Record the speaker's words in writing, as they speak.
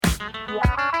Hey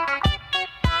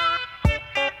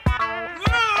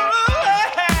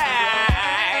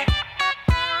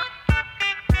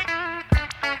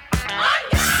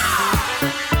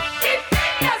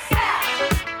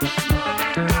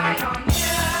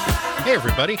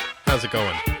everybody, how's it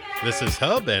going? This is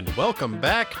Hub, and welcome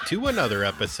back to another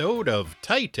episode of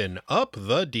Tighten Up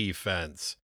the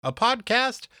Defense, a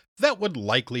podcast that would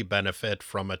likely benefit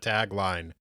from a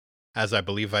tagline. As I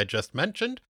believe I just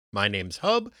mentioned, my name's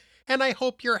Hub, and I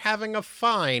hope you're having a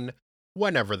fine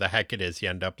whenever the heck it is you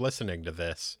end up listening to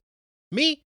this.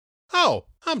 Me? Oh,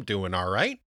 I'm doing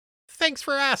alright. Thanks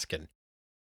for asking.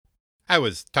 I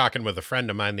was talking with a friend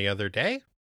of mine the other day.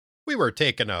 We were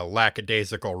taking a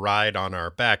lackadaisical ride on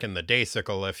our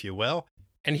back-in-the-daysicle, if you will,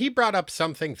 and he brought up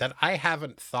something that I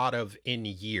haven't thought of in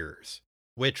years,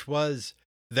 which was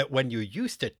that when you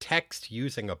used to text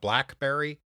using a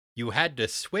BlackBerry, you had to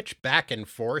switch back and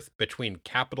forth between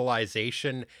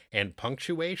capitalization and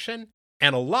punctuation,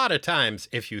 and a lot of times,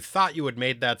 if you thought you had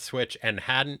made that switch and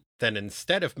hadn't, then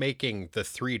instead of making the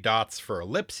 3 dots for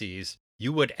ellipses,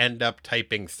 you would end up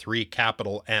typing 3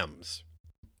 capital M's.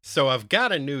 So I've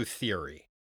got a new theory.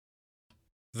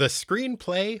 The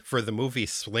screenplay for the movie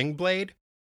Sling Blade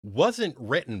wasn't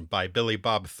written by Billy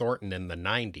Bob Thornton in the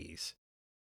 90s.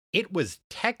 It was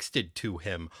texted to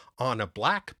him on a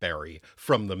BlackBerry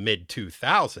from the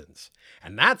mid-2000s,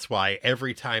 and that's why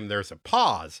every time there's a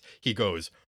pause, he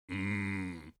goes,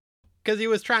 because he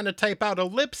was trying to type out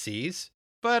ellipses,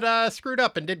 but screwed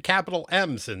up and did capital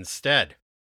M's instead.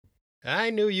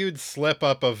 I knew you'd slip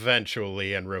up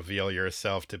eventually and reveal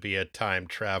yourself to be a time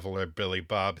traveler, Billy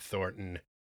Bob Thornton.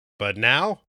 But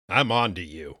now, I'm on to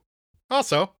you.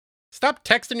 Also, stop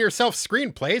texting yourself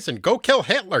screenplays and go kill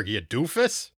Hitler, you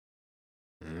doofus!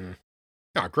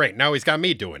 Oh, great, now he's got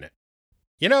me doing it.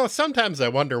 You know, sometimes I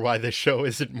wonder why this show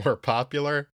isn't more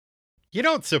popular. You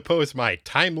don't suppose my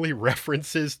timely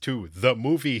references to the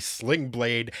movie Sling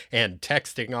Blade and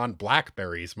texting on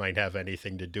Blackberries might have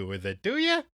anything to do with it, do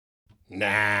you?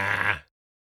 Nah.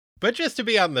 But just to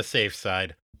be on the safe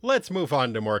side, let's move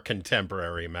on to more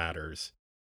contemporary matters.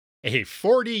 A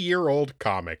 40-year-old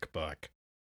comic book.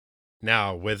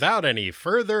 Now, without any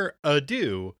further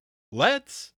ado,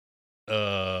 let's,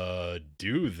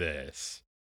 do this.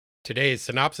 Today's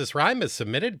synopsis rhyme is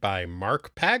submitted by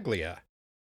Mark Paglia.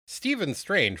 Stephen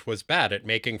Strange was bad at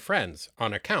making friends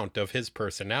on account of his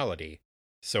personality.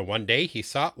 So one day he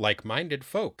sought like-minded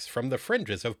folks from the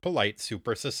fringes of polite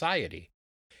super society.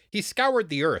 He scoured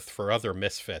the earth for other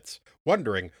misfits,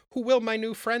 wondering, who will my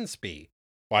new friends be?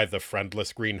 Why, the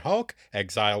friendless Green Hulk,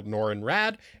 exiled Norrin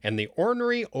Radd, and the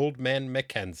ornery Old Man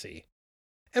Mackenzie.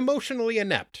 Emotionally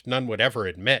inept, none would ever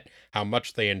admit how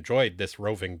much they enjoyed this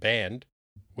roving band.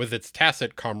 With its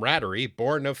tacit camaraderie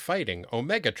born of fighting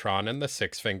Omegatron and the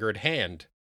Six-Fingered Hand.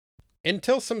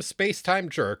 Until some space-time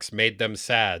jerks made them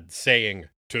sad, saying,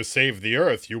 "To save the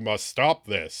Earth, you must stop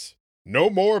this. No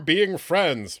more being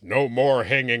friends, no more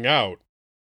hanging out."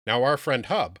 Now our friend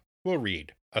Hub will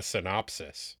read a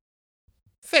synopsis.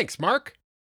 Thanks, Mark.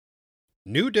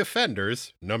 New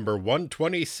Defenders, number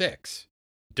 126.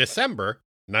 December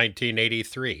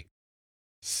 1983.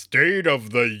 State of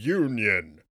the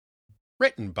Union.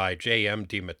 Written by J.M.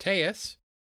 DeMatteis.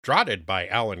 Draughted by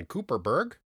Alan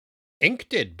Cooperberg.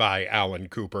 Inked by Alan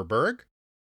Cooperberg,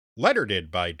 lettered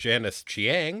by Janice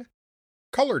Chiang,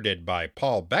 colored by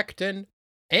Paul Beckton,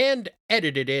 and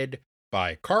edited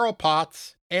by Carl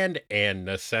Potts and Ann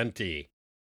Nocenti.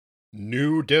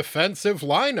 New defensive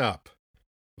lineup: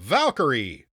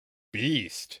 Valkyrie,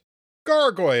 Beast,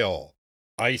 Gargoyle,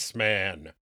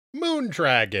 Iceman,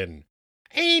 Moondragon,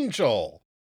 Angel,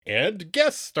 and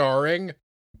guest starring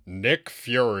Nick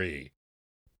Fury.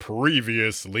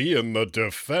 Previously in the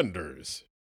Defenders.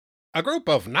 A group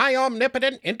of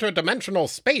nigh-omnipotent interdimensional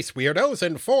space weirdos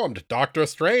informed Doctor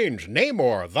Strange,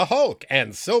 Namor, the Hulk,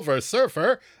 and Silver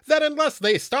Surfer that unless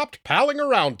they stopped palling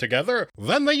around together,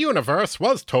 then the universe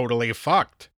was totally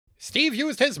fucked. Steve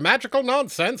used his magical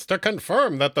nonsense to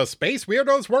confirm that the space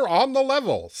weirdos were on the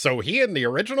level, so he and the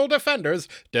original Defenders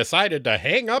decided to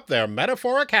hang up their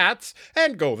metaphoric hats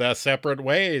and go their separate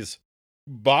ways.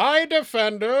 Bye,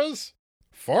 Defenders!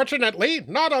 Fortunately,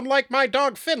 not unlike my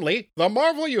dog Finley, the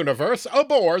Marvel Universe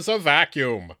abhors a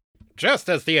vacuum. Just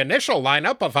as the initial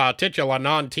lineup of our titular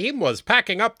non-team was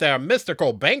packing up their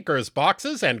mystical bankers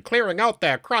boxes and clearing out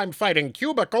their crime-fighting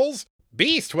cubicles,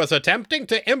 Beast was attempting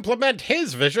to implement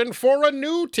his vision for a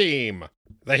new team.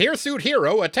 The Hirsute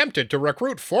Hero attempted to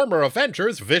recruit former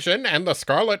Avengers Vision and the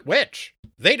Scarlet Witch.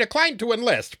 They declined to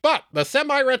enlist, but the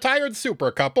semi-retired super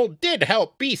couple did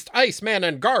help Beast, Iceman,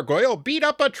 and Gargoyle beat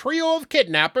up a trio of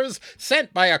kidnappers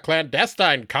sent by a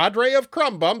clandestine cadre of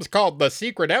crumbums called the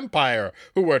Secret Empire,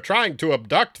 who were trying to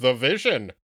abduct the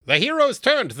Vision. The heroes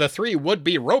turned the three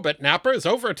would-be robot nappers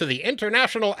over to the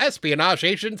international espionage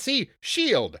agency,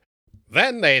 S.H.I.E.L.D.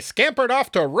 Then they scampered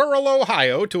off to rural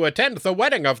Ohio to attend the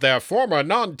wedding of their former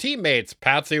non-teammates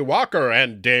Patsy Walker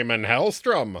and Damon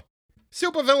Hellstrom.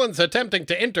 Supervillains attempting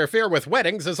to interfere with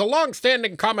weddings is a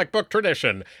long-standing comic book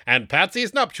tradition, and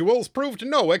Patsy's nuptials proved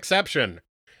no exception.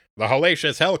 The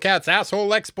hellacious Hellcat's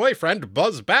asshole ex-boyfriend,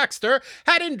 Buzz Baxter,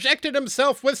 had injected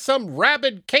himself with some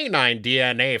rabid canine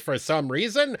DNA for some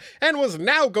reason, and was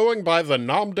now going by the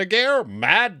nom de guerre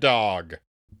Mad Dog.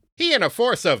 He and a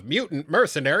force of mutant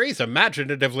mercenaries,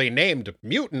 imaginatively named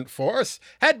Mutant Force,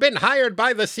 had been hired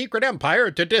by the Secret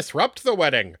Empire to disrupt the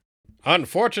wedding.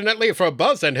 Unfortunately for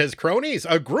Buzz and his cronies,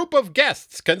 a group of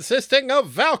guests consisting of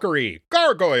Valkyrie,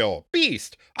 Gargoyle,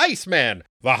 Beast, Iceman,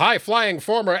 the high-flying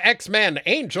former X-Man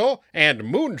Angel, and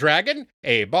Moondragon,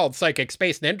 a bald psychic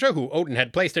space ninja who Odin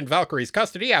had placed in Valkyrie's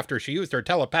custody after she used her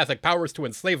telepathic powers to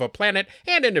enslave a planet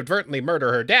and inadvertently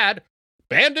murder her dad,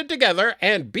 banded together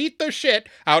and beat the shit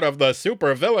out of the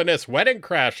super-villainous Wedding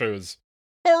Crashers.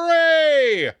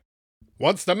 Hooray!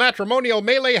 Once the matrimonial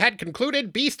melee had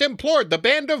concluded, Beast implored the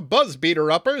band of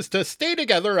Buzz-beater-uppers to stay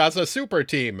together as a super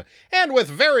team, and with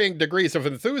varying degrees of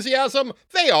enthusiasm,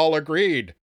 they all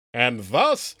agreed. And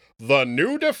thus, the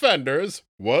New Defenders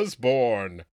was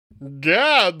born.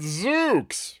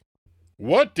 Gadzooks!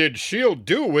 What did S.H.I.E.L.D.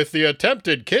 do with the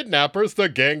attempted kidnappers the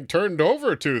gang turned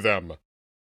over to them?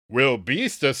 Will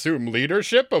Beast assume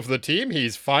leadership of the team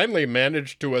he's finally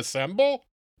managed to assemble?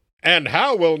 And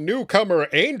how will newcomer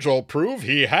Angel prove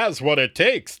he has what it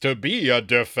takes to be a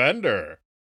defender?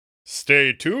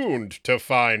 Stay tuned to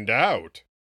find out.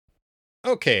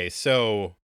 Okay,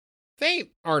 so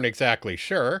they aren't exactly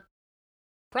sure.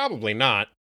 Probably not.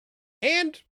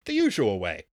 And the usual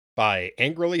way, by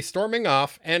angrily storming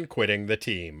off and quitting the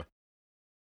team.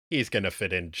 He's gonna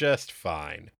fit in just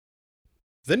fine.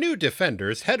 The New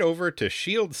Defenders head over to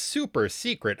S.H.I.E.L.D's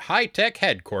super-secret high-tech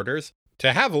headquarters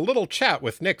to have a little chat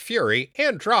with Nick Fury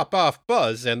and drop off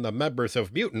Buzz and the members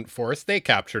of Mutant Force they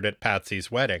captured at Patsy's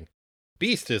wedding.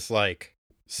 Beast is like,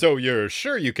 "So you're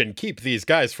sure you can keep these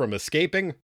guys from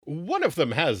escaping? One of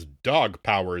them has dog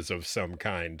powers of some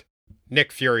kind."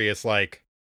 Nick Fury is like,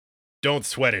 "Don't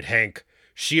sweat it, Hank.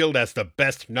 S.H.I.E.L.D. has the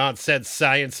best nonsense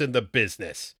science in the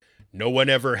business. No one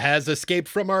ever has escaped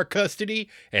from our custody,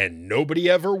 and nobody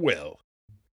ever will."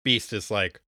 Beast is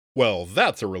like, "Well,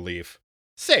 that's a relief.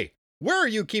 Say, where are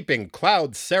you keeping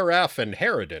Cloud, Seraph, and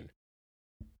Harridan?"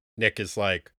 Nick is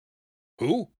like,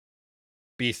 "Who?"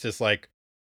 Beast is like,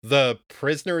 "The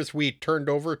prisoners we turned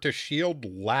over to S.H.I.E.L.D.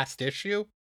 last issue?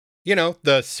 You know,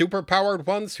 the superpowered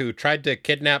ones who tried to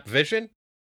kidnap Vision?"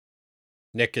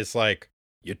 Nick is like,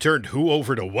 "You turned who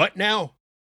over to what now?"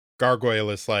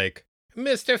 Gargoyle is like,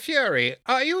 "Mr. Fury,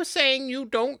 are you saying you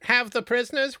don't have the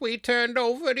prisoners we turned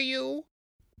over to you?"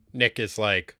 Nick is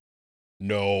like,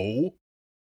 "No."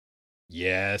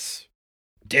 "Yes."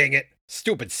 "Dang it.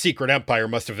 Stupid Secret Empire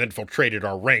must have infiltrated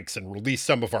our ranks and released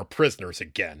some of our prisoners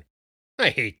again. I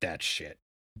hate that shit."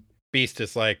 Beast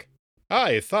is like,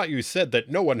 "I thought you said that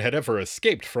no one had ever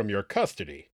escaped from your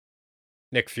custody."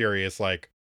 Nick Fury is like,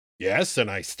 "Yes, and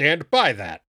I stand by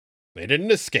that. They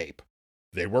didn't escape.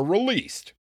 They were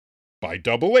released. By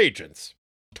double agents.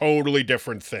 Totally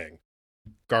different thing."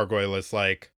 Gargoyle is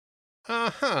like,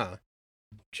 "Uh-huh.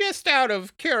 Just out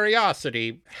of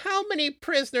curiosity, how many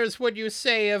prisoners would you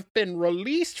say have been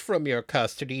released from your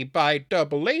custody by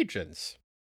double agents?"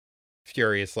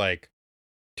 Fury is like,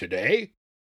 "Today?"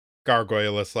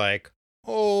 Gargoyle is like,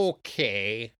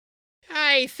 "Okay.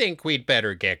 I think we'd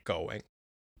better get going."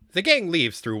 The gang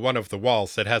leaves through one of the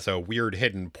walls that has a weird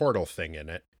hidden portal thing in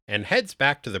it, and heads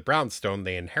back to the brownstone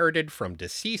they inherited from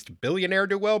deceased billionaire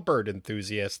Duel bird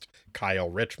enthusiast Kyle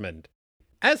Richmond.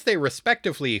 As they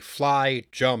respectively fly,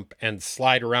 jump, and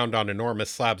slide around on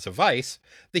enormous slabs of ice,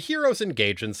 the heroes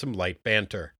engage in some light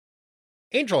banter.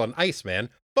 Angel and Iceman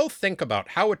both think about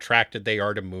how attracted they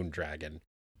are to Moondragon.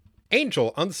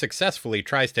 Angel unsuccessfully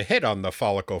tries to hit on the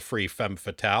follicle-free femme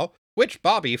fatale, which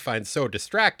Bobby finds so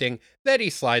distracting that he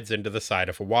slides into the side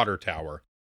of a water tower.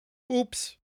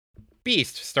 Oops.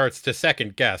 Beast starts to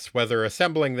second-guess whether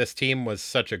assembling this team was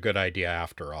such a good idea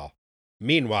after all.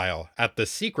 Meanwhile, at the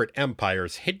Secret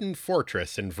Empire's hidden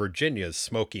fortress in Virginia's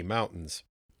Smoky Mountains,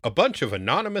 a bunch of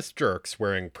anonymous jerks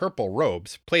wearing purple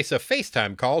robes place a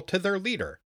FaceTime call to their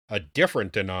leader, a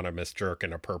different anonymous jerk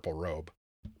in a purple robe.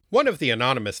 One of the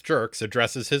anonymous jerks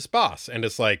addresses his boss and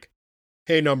is like,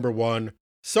 "Hey, number one,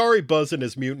 Sorry Buzz and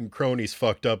his mutant cronies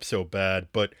fucked up so bad,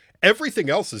 but everything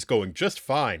else is going just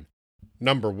fine.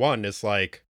 Number 1 is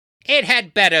like, it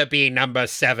had better be number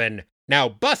 7. Now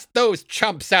bust those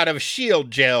chumps out of S.H.I.E.L.D.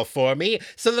 jail for me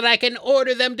so that I can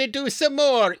order them to do some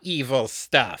more evil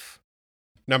stuff.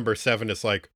 Number 7 is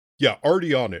like, yeah,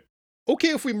 already on it. Okay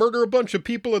if we murder a bunch of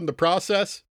people in the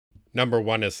process? Number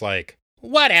 1 is like,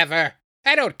 whatever.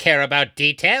 I don't care about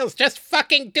details, just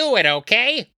fucking do it,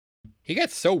 okay? He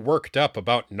gets so worked up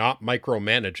about not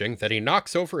micromanaging that he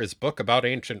knocks over his book about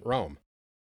ancient Rome.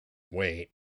 Wait,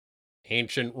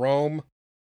 ancient Rome?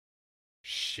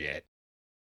 Shit.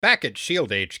 Back at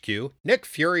S.H.I.E.L.D. HQ, Nick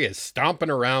Fury is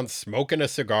stomping around smoking a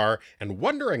cigar and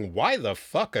wondering why the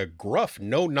fuck a gruff,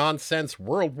 no-nonsense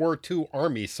World War II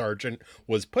Army sergeant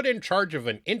was put in charge of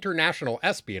an international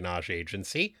espionage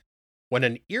agency when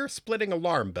an ear-splitting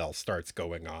alarm bell starts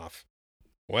going off.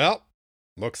 Well,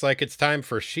 looks like it's time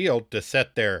for S.H.I.E.L.D. to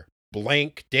set their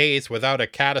blank days without a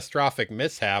catastrophic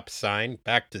mishap sign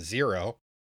back to 0.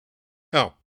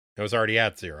 Oh, it was already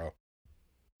at 0.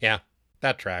 Yeah,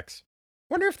 that tracks.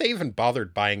 Wonder if they even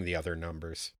bothered buying the other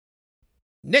numbers.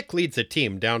 Nick leads a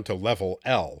team down to level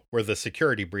L, where the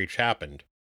security breach happened.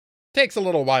 Takes a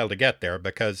little while to get there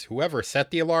because whoever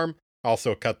set the alarm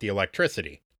also cut the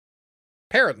electricity.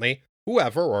 Apparently,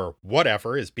 whoever or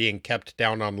whatever is being kept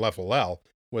down on level L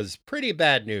was pretty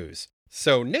bad news,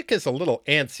 so Nick is a little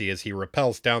antsy as he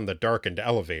rappels down the darkened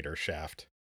elevator shaft.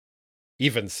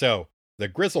 Even so, the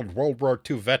grizzled World War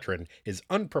II veteran is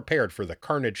unprepared for the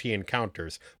carnage he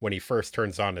encounters when he first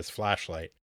turns on his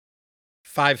flashlight.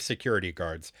 5 security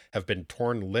guards have been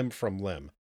torn limb from limb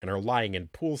and are lying in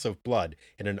pools of blood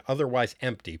in an otherwise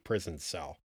empty prison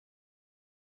cell.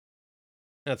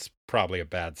 That's probably a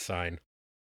bad sign.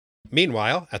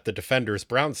 Meanwhile, at the Defenders'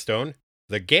 brownstone,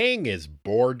 the gang is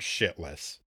bored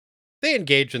shitless. They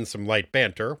engage in some light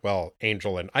banter, while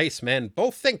Angel and Iceman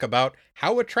both think about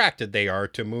how attracted they are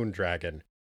to Moondragon.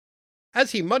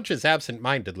 As he munches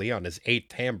absent-mindedly on his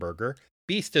 8th hamburger,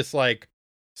 Beast is like,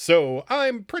 so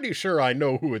I'm pretty sure I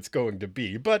know who it's going to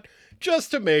be, but just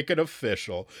to make it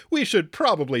official, we should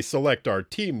probably select our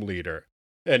team leader.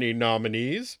 Any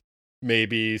nominees?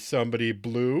 Maybe somebody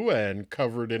blue and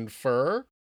covered in fur?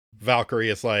 Valkyrie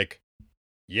is like,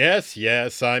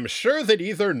 Yes, I'm sure that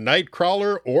either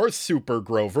Nightcrawler or Super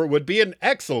Grover would be an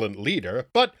excellent leader,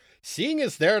 but seeing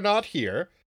as they're not here,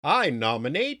 I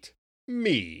nominate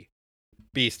me.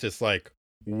 Beast is like,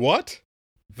 what?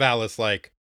 Val is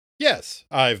like, yes,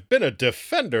 I've been a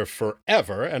defender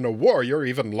forever and a warrior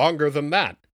even longer than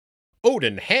that.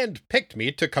 Odin hand-picked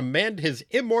me to command his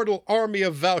immortal army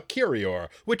of Valkyrior,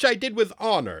 which I did with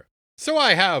honor. So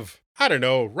I have, I don't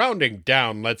know, rounding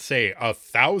down, let's say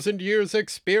 1,000 years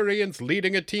experience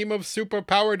leading a team of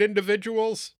superpowered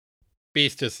individuals?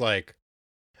 Beast is like,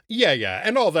 yeah,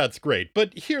 and all that's great,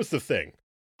 but here's the thing.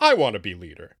 I want to be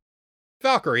leader.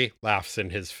 Valkyrie laughs in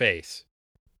his face.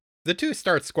 The two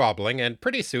start squabbling, and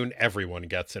pretty soon everyone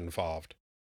gets involved.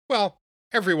 Well,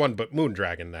 everyone but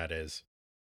Moondragon, that is.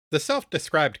 The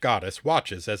self-described goddess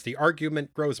watches as the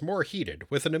argument grows more heated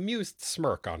with an amused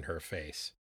smirk on her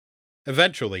face.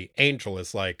 Eventually, Angel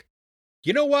is like,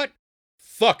 you know what?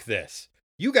 Fuck this.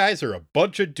 You guys are a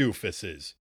bunch of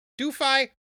doofuses. Doofi?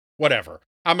 Whatever.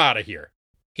 I'm out of here.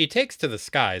 He takes to the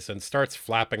skies and starts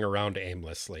flapping around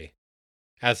aimlessly.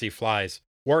 As he flies,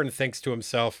 Warren thinks to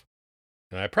himself,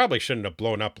 I probably shouldn't have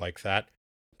blown up like that,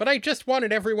 but I just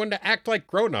wanted everyone to act like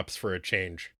grown-ups for a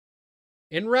change.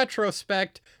 In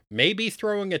retrospect, maybe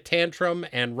throwing a tantrum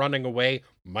and running away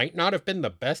might not have been the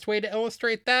best way to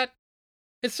illustrate that.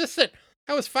 It's just that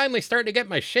I was finally starting to get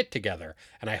my shit together,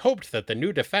 and I hoped that the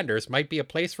new Defenders might be a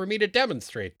place for me to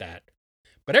demonstrate that.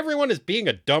 But everyone is being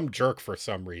a dumb jerk for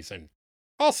some reason.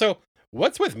 Also,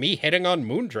 what's with me hitting on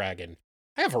Moondragon?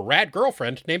 I have a rad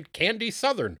girlfriend named Candy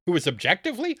Southern, who is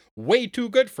objectively way too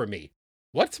good for me.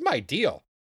 What's my deal?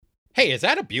 Hey, is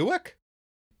that a Buick?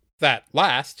 That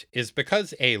last is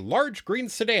because a large green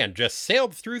sedan just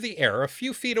sailed through the air a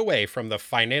few feet away from the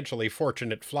financially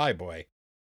fortunate flyboy.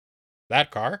 That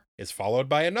car is followed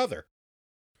by another.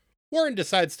 Warren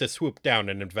decides to swoop down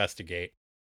and investigate.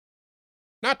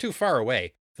 Not too far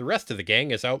away, the rest of the gang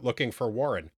is out looking for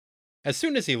Warren. As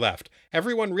soon as he left,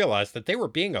 everyone realized that they were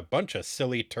being a bunch of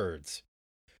silly turds.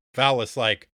 Val is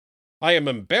like, I am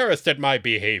embarrassed at my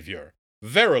behavior.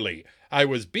 Verily, I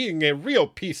was being a real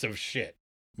piece of shit.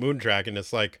 Moondragon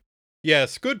is like,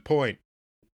 yes, good point.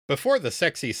 Before the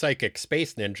sexy psychic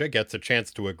space ninja gets a chance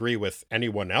to agree with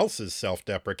anyone else's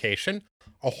self-deprecation,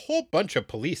 a whole bunch of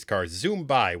police cars zoom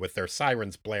by with their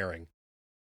sirens blaring.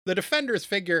 The Defenders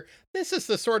figure this is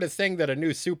the sort of thing that a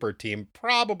new super team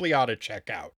probably ought to check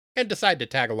out. and decide to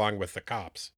tag along with the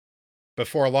cops.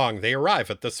 Before long, they arrive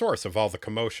at the source of all the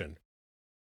commotion.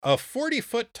 A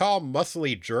 40-foot-tall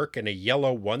muscly jerk in a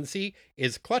yellow onesie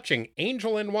is clutching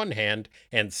Angel in one hand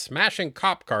and smashing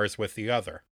cop cars with the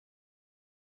other.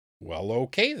 Well,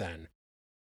 okay then.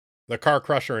 The car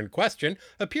crusher in question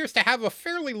appears to have a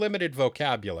fairly limited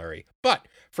vocabulary, but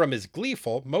from his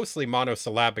gleeful, mostly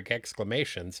monosyllabic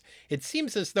exclamations, it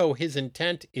seems as though his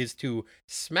intent is to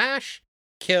smash,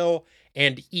 kill,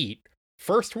 and eat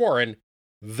first Warren,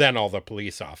 then all the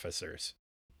police officers.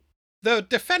 The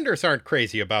defenders aren't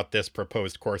crazy about this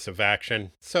proposed course of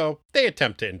action, so they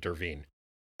attempt to intervene.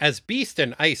 As Beast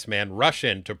and Iceman rush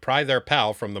in to pry their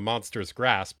pal from the monster's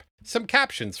grasp, some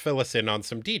captions fill us in on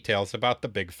some details about the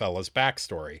big fella's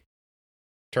backstory.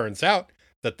 Turns out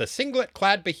that the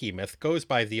singlet-clad behemoth goes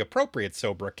by the appropriate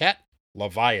sobriquet,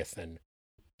 Leviathan.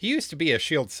 He used to be a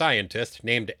S.H.I.E.L.D. scientist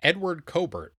named Edward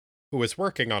Cobert, who was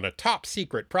working on a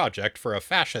top-secret project for a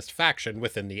fascist faction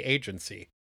within the agency.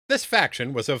 This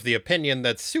faction was of the opinion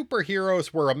that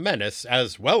superheroes were a menace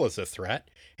as well as a threat,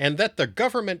 and that the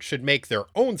government should make their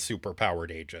own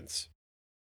superpowered agents.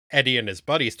 Eddie and his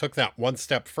buddies took that one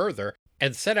step further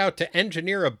and set out to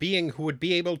engineer a being who would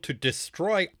be able to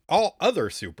destroy all other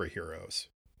superheroes.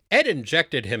 Ed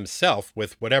injected himself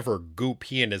with whatever goop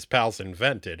he and his pals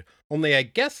invented, only I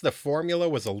guess the formula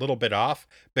was a little bit off,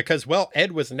 because while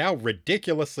Ed was now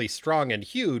ridiculously strong and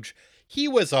huge, he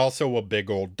was also a big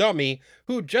old dummy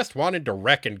who just wanted to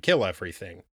wreck and kill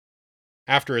everything.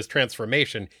 After his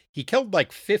transformation, he killed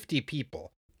like 50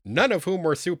 people, none of whom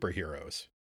were superheroes.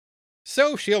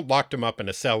 So S.H.I.E.L.D. locked him up in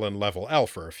a cell in Level L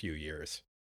for a few years.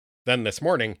 Then this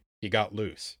morning, he got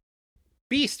loose.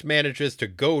 Beast manages to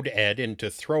goad Ed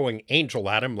into throwing Angel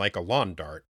at him like a lawn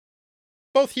dart.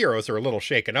 Both heroes are a little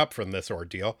shaken up from this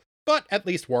ordeal, but at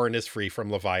least Warren is free from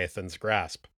Leviathan's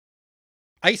grasp.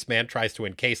 Iceman tries to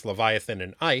encase Leviathan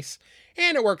in ice,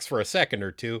 and it works for a second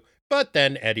or two, but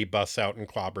then Eddie busts out and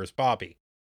clobbers Bobby.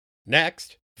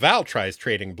 Next, Val tries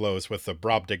trading blows with the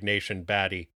Brobdignation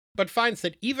baddie, but finds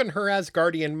that even her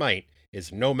Asgardian might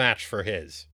is no match for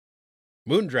his.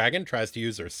 Moondragon tries to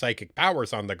use her psychic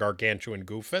powers on the gargantuan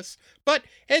Goofus, but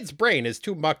Ed's brain is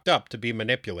too mucked up to be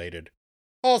manipulated.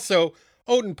 Also,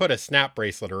 Odin put a snap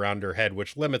bracelet around her head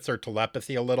which limits her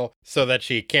telepathy a little, so that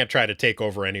she can't try to take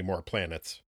over any more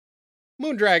planets.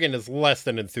 Moondragon is less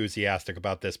than enthusiastic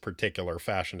about this particular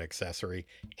fashion accessory,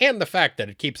 and the fact that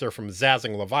it keeps her from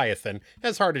zazzing Leviathan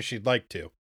as hard as she'd like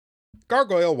to.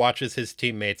 Gargoyle watches his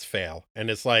teammates fail, and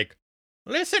is like,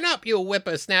 "Listen up, you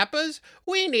whippersnappers!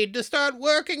 We need to start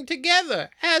working together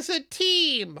as a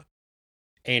team!"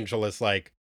 Angel is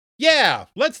like, "Yeah,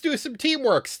 let's do some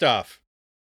teamwork stuff!"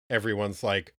 Everyone's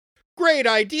like, "Great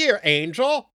idea,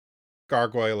 Angel!"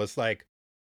 Gargoyle is like,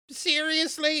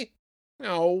 "Seriously?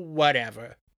 Oh,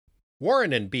 whatever."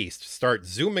 Warren and Beast start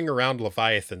zooming around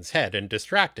Leviathan's head and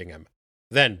distracting him.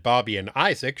 Then Bobby and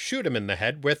Isaac shoot him in the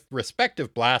head with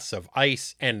respective blasts of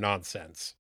ice and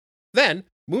nonsense. Then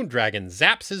Moondragon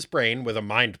zaps his brain with a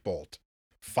mind bolt.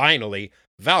 Finally,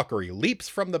 Valkyrie leaps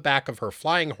from the back of her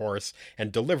flying horse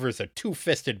and delivers a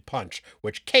two-fisted punch,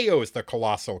 which KOs the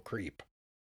colossal creep.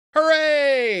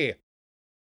 Hooray!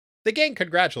 The gang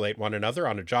congratulate one another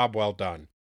on a job well done.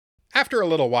 After a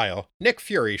little while, Nick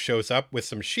Fury shows up with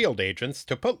some S.H.I.E.L.D. agents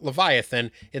to put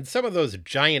Leviathan in some of those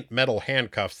giant metal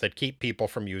handcuffs that keep people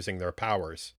from using their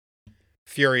powers.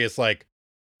 Fury is like,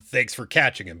 "Thanks for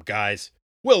catching him, guys.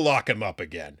 We'll lock him up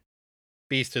again."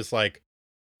 Beast is like,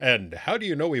 "And how do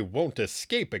you know he won't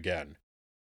escape again?"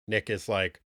 Nick is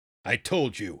like, "I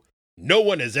told you, no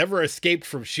one has ever escaped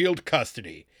from S.H.I.E.L.D.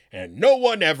 custody, and no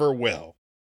one ever will."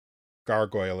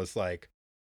 Gargoyle is like,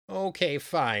 "Okay,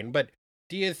 fine, but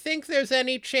do you think there's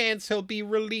any chance he'll be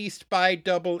released by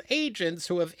double agents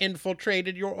who have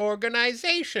infiltrated your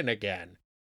organization again?"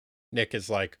 Nick is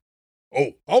like,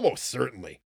 "Oh, almost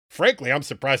certainly. Frankly, I'm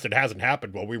surprised it hasn't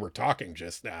happened while we were talking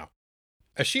just now."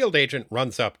 A S.H.I.E.L.D. agent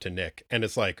runs up to Nick and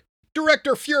is like,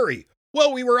 "Director Fury,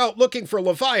 while we were out looking for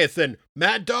Leviathan,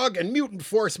 Mad Dog and Mutant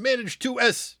Force managed to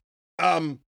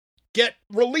get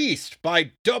released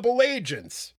by double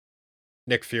agents."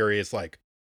 Nick Fury is like,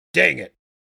 "Dang it.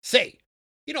 Say,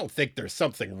 you don't think there's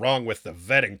something wrong with the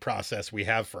vetting process we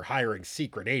have for hiring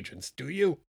secret agents, do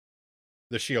you?"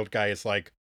 The S.H.I.E.L.D. guy is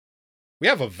like, "We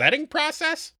have a vetting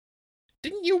process?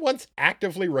 Didn't you once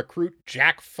actively recruit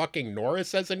Jack fucking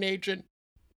Norris as an agent?"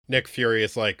 Nick Fury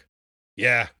is like,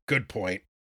 "Yeah, good point."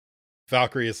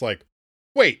 Valkyrie is like,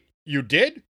 "Wait, you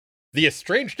did? The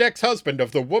estranged ex-husband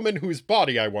of the woman whose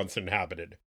body I once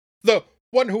inhabited. The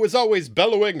one who was always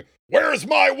bellowing, 'Where's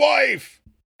my wife?'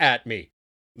 at me.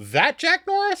 That Jack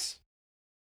Norris?"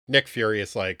 Nick Fury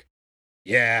is like,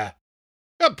 Yeah,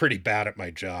 I'm pretty bad at my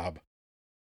job.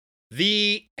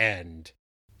 The end.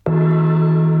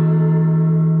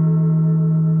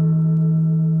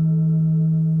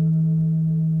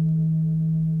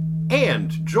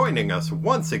 And joining us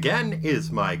once again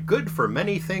is my good for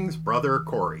many things brother,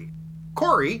 Corey.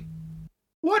 Corey,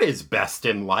 what is best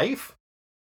in life?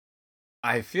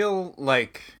 I feel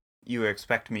like you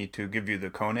expect me to give you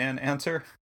the Conan answer,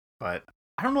 but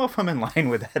I don't know if I'm in line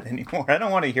with that anymore. I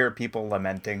don't want to hear people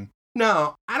lamenting.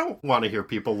 No, I don't want to hear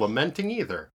people lamenting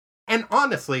either. And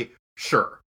honestly,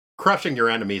 sure, crushing your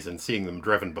enemies and seeing them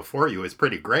driven before you is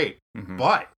pretty great. Mm-hmm.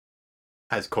 But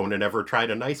has Conan ever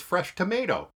tried a nice fresh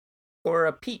tomato? Or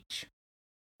a peach.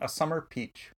 A summer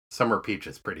peach. Summer peach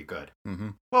is pretty good. Mm-hmm.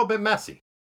 A little bit messy.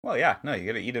 Well, yeah, no, you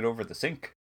gotta eat it over the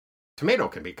sink. Tomato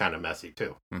can be kind of messy,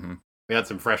 too. Mm-hmm. We had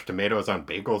some fresh tomatoes on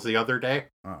bagels the other day.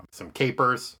 Oh. Some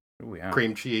capers, Ooh, yeah.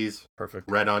 cream cheese, Perfect.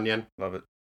 red onion, Love it.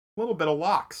 a little bit of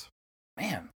lox.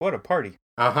 Man, what a party.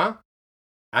 Uh-huh.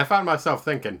 I found myself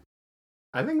thinking,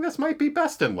 I think this might be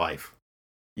best in life.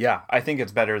 Yeah, I think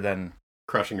it's better than...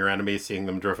 Crushing your enemies, seeing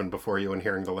them driven before you, and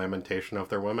hearing the lamentation of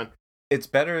their women. It's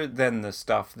better than the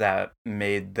stuff that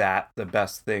made that the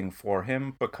best thing for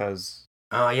him, because...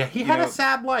 Yeah, he had a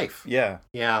sad life. Yeah.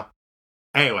 Yeah.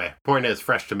 Anyway, point is,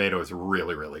 fresh tomato is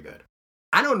really, really good.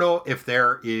 I don't know if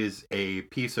there is a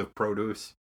piece of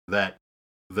produce that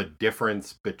the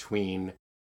difference between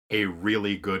a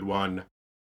really good one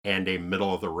and a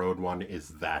middle-of-the-road one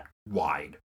is that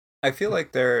wide. I feel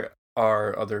like there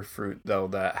are other fruit, though,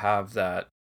 that have that...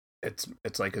 It's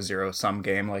like a zero-sum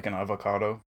game, like an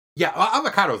avocado. Yeah,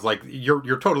 avocados, like,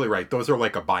 you're totally right. Those are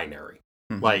like a binary.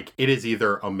 Mm-hmm. Like, it is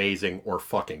either amazing or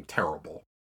fucking terrible.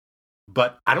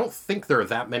 But I don't think there are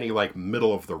that many, like,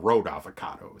 middle-of-the-road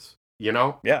avocados, you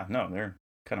know? Yeah, no, they're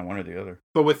kind of one or the other.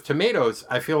 But with tomatoes,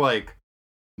 I feel like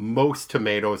most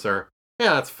tomatoes are,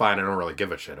 yeah, that's fine, I don't really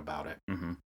give a shit about it.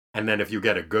 Mm-hmm. And then if you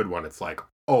get a good one, it's like,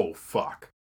 oh, fuck.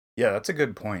 Yeah, that's a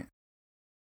good point.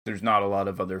 There's not a lot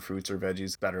of other fruits or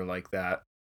veggies that are like that.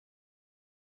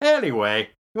 Anyway,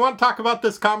 you want to talk about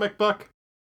this comic book?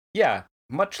 Yeah,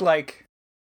 much like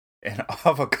an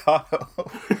avocado.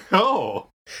 Oh.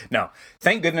 No,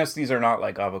 thank goodness these are not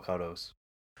like avocados.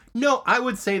 No, I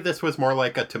would say this was more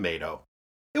like a tomato.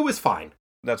 It was fine.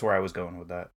 That's where I was going with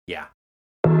that. Yeah.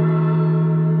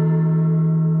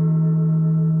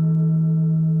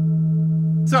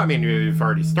 So, I mean, we've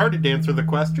already started to answer the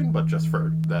question, but just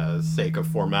for the sake of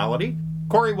formality,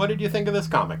 Corey, what did you think of this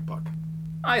comic book?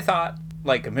 I thought,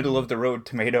 like a middle-of-the-road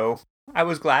tomato. I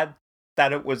was glad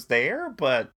that it was there,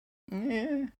 but...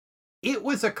 It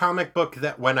was a comic book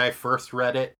that when I first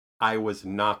read it, I was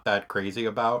not that crazy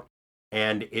about,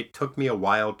 and it took me a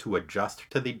while to adjust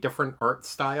to the different art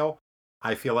style.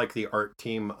 I feel like the art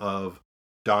team of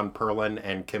Don Perlin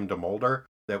and Kim DeMolder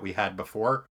that we had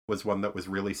before was one that was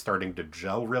really starting to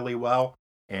gel really well,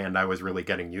 and I was really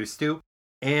getting used to.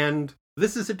 And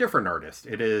this is a different artist.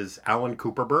 It is Alan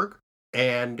Cooperberg,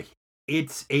 and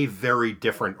it's a very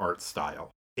different art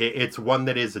style. It's one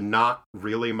that is not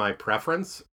really my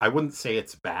preference. I wouldn't say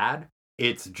it's bad.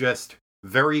 It's just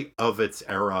very of its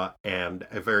era and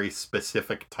a very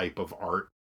specific type of art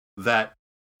that,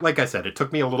 like I said, it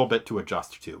took me a little bit to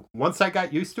adjust to. Once I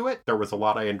got used to it, there was a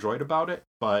lot I enjoyed about it,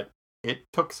 but it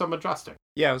took some adjusting.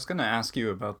 Yeah, I was going to ask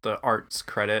you about the art's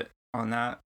credit on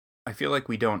that. I feel like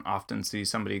we don't often see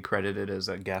somebody credited as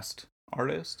a guest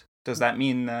artist. Does that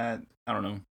mean that, I don't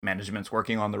know, management's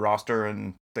working on the roster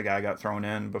and the guy got thrown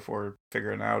in before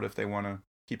figuring out if they want to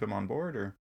keep him on board,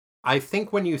 or? I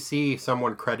think when you see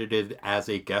someone credited as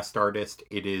a guest artist,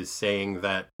 it is saying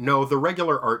that, no, the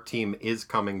regular art team is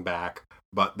coming back,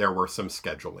 but there were some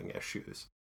scheduling issues.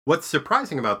 What's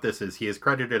surprising about this is he is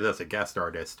credited as a guest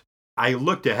artist. I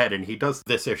looked ahead and he does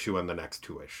this issue and the next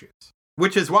two issues,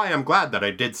 which is why I'm glad that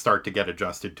I did start to get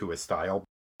adjusted to his style.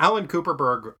 Alan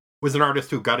Cooperberg was an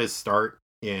artist who got his start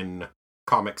in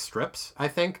comic strips, I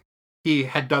think. He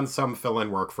had done some fill-in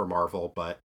work for Marvel,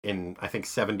 but in, I think,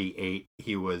 78,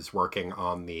 he was working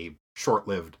on the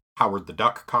short-lived Howard the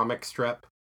Duck comic strip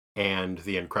and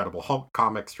the Incredible Hulk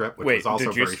comic strip, which was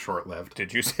also very short-lived.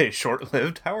 Did you say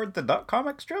short-lived Howard the Duck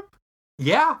comic strip?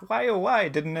 Yeah. Why, oh why,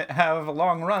 didn't it have a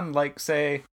long run like,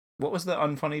 say, what was the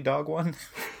unfunny dog one?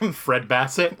 Fred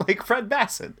Bassett? Like Fred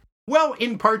Bassett. Well,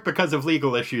 in part because of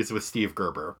legal issues with Steve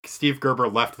Gerber. Steve Gerber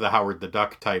left the Howard the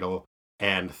Duck title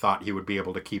and thought he would be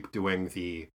able to keep doing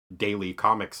the daily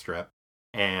comic strip,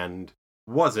 and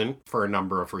wasn't for a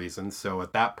number of reasons. So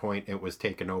at that point, it was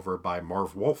taken over by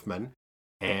Marv Wolfman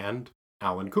and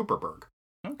Alan Cooperberg.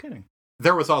 No kidding.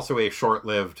 There was also a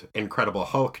short-lived Incredible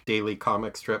Hulk daily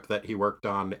comic strip that he worked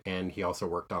on, and he also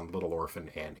worked on Little Orphan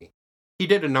Annie. He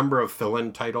did a number of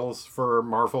fill-in titles for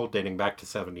Marvel dating back to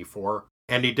 74,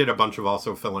 and he did a bunch of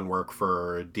also fill-in work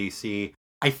for DC.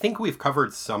 I think we've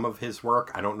covered some of his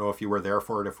work. I don't know if you were there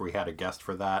for it, if we had a guest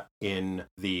for that in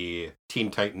the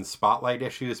Teen Titans Spotlight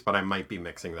issues, but I might be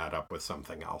mixing that up with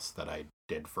something else that I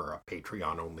did for a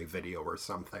Patreon-only video or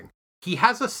something. He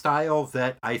has a style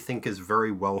that I think is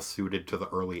very well suited to the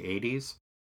early 80s.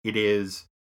 It is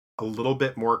a little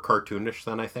bit more cartoonish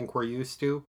than I think we're used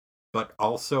to, but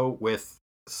also with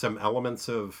some elements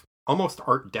of almost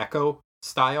Art Deco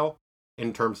style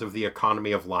in terms of the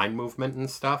economy of line movement and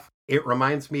stuff. It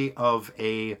reminds me of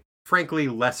a, frankly,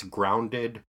 less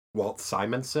grounded Walt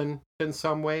Simonson in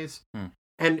some ways.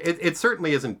 And it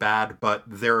certainly isn't bad, but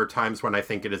there are times when I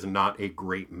think it is not a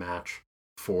great match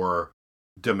for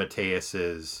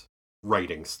DeMatteis's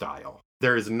writing style.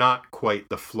 There is not quite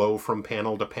the flow from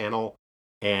panel to panel,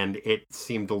 and it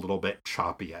seemed a little bit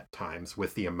choppy at times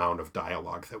with the amount of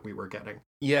dialogue that we were getting.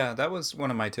 Yeah, that was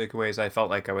one of my takeaways. I felt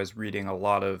like I was reading a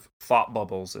lot of thought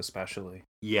bubbles, especially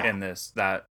in this,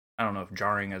 that I don't know if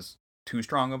jarring is too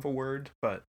strong of a word,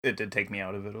 but it did take me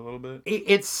out of it a little bit.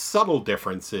 It's subtle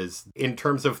differences in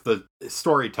terms of the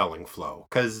storytelling flow,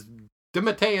 because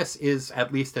DeMatteis is,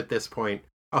 at least at this point,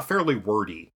 a fairly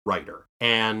wordy writer.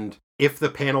 And if the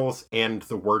panels and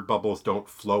the word bubbles don't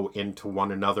flow into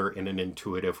one another in an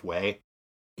intuitive way,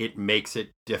 it makes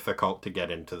it difficult to get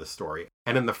into the story.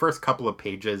 And in the first couple of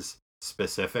pages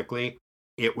specifically,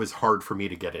 it was hard for me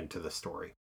to get into the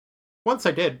story. Once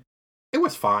I did, it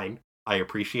was fine. I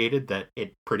appreciated that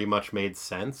it pretty much made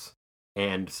sense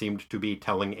and seemed to be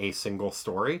telling a single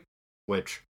story,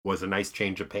 which was a nice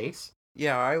change of pace.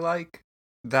 Yeah, I like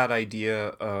that idea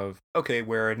of, okay,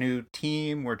 we're a new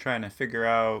team, we're trying to figure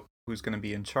out who's going to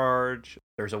be in charge.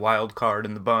 There's a wild card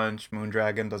in the bunch.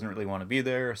 Moondragon doesn't really want to be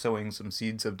there, sowing some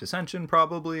seeds of dissension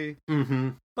probably.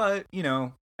 But, you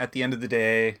know, at the end of the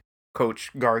day, Coach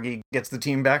Gargi gets the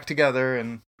team back together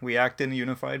and we act in a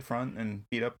unified front and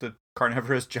beat up the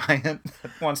carnivorous giant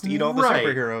that wants to eat all the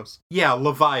superheroes. Yeah,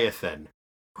 Leviathan,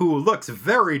 who looks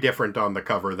very different on the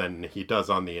cover than he does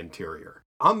on the interior.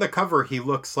 On the cover, he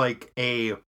looks like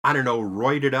a, I don't know,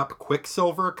 roided up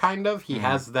Quicksilver kind of. He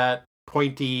has that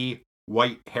pointy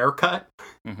white haircut.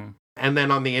 And then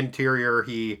on the interior,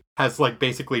 he has like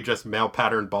basically just male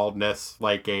pattern baldness,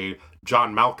 like a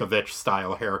John Malkovich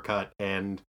style haircut,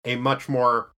 and a much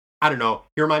more, I don't know,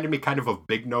 he reminded me kind of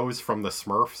Big Nose from the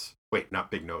Smurfs. Wait, not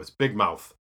Big Nose, Big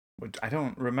Mouth. Which I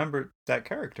don't remember that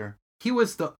character. He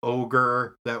was the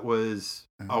ogre that was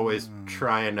always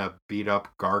trying to beat up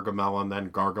Gargamel, and then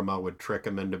Gargamel would trick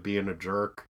him into being a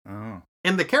jerk.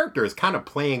 And the character is kind of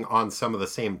playing on some of the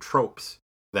same tropes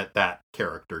that that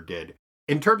character did.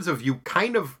 In terms of, you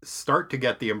kind of start to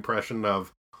get the impression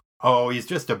of, oh, he's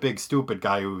just a big stupid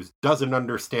guy who doesn't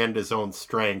understand his own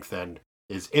strength and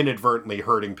is inadvertently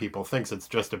hurting people, thinks it's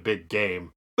just a big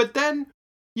game. But then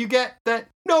you get that,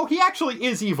 no, he actually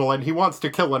is evil and he wants to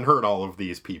kill and hurt all of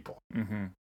these people.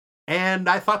 And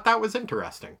I thought that was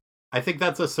interesting. I think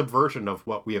that's a subversion of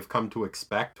what we have come to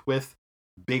expect with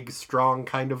big, strong,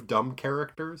 kind of dumb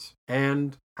characters.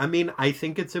 And, I mean, I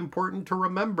think it's important to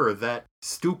remember that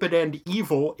stupid and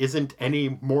evil isn't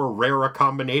any more rare a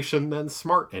combination than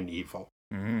smart and evil.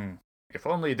 If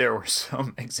only there were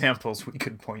some examples we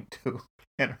could point to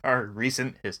in our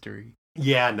recent history.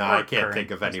 Yeah, no, I can't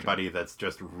think of anybody that's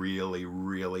just really,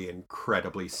 really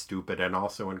incredibly stupid and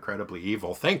also incredibly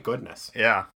evil. Thank goodness.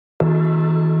 Yeah.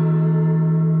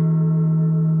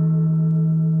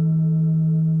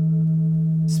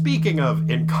 Speaking of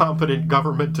incompetent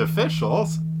government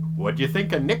officials, what do you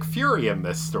think of Nick Fury in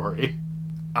this story?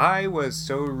 I was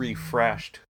so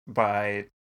refreshed by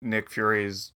Nick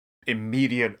Fury's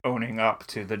immediate owning up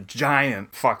to the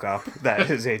giant fuck up that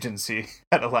his agency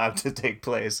had allowed to take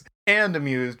place, and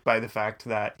amused by the fact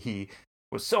that he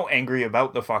was so angry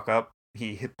about the fuck up,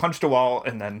 he punched a wall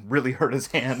and then really hurt his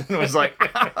hand and was like,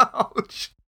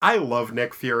 ouch. I love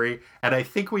Nick Fury, and I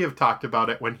think we have talked about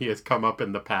it when he has come up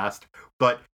in the past,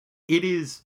 but it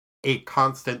is a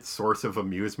constant source of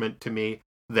amusement to me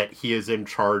that he is in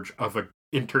charge of an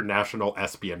international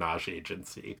espionage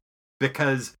agency,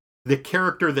 because the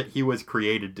character that he was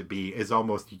created to be is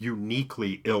almost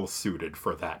uniquely ill-suited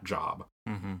for that job.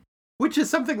 Which is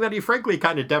something that he frankly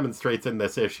kind of demonstrates in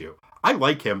this issue. I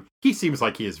like him. He seems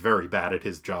like he is very bad at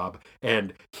his job,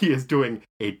 and he is doing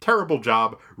a terrible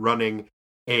job running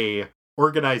a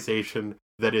organization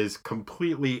that is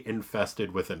completely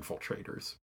infested with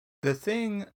infiltrators. The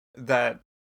thing that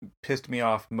pissed me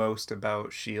off most about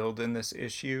S.H.I.E.L.D. in this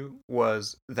issue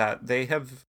was that they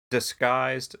have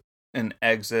disguised an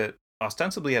exit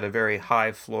ostensibly at a very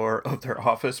high floor of their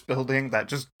office building that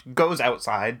just goes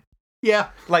outside Yeah.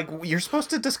 Like, you're supposed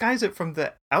to disguise it from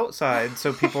the outside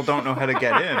so people don't know how to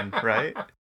get in, right?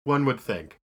 One would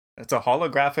think. It's a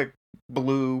holographic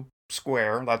blue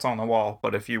square that's on the wall,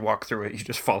 but if you walk through it, you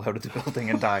just fall out of the building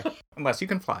and die. Unless you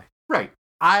can fly. Right.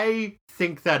 I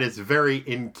think that is very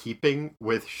in keeping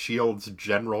with S.H.I.E.L.D.'s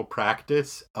general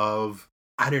practice of,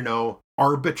 I don't know,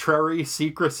 arbitrary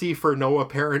secrecy for no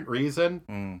apparent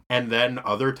reason. And then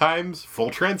other times,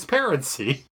 full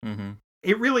transparency. Mm-hmm.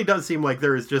 It really does seem like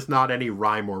there is just not any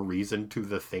rhyme or reason to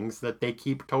the things that they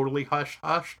keep totally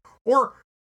hush-hush, or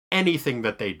anything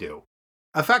that they do.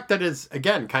 A fact that is,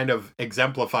 again, kind of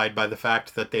exemplified by the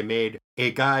fact that they made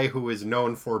a guy who is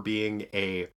known for being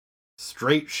a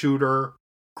straight shooter,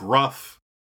 gruff,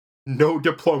 no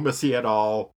diplomacy at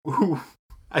all, who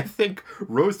I think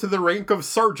rose to the rank of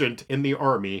sergeant in the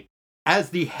army as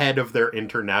the head of their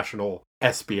international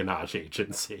espionage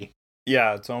agency.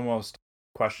 Yeah, it's almost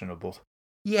questionable.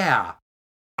 Yeah.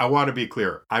 I want to be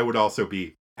clear. I would also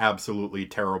be absolutely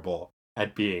terrible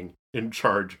at being in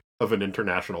charge of an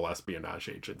international espionage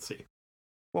agency.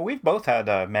 Well, we've both had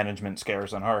management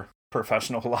scares in our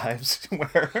professional lives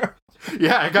where...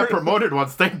 Yeah, I got promoted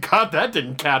once. Thank God that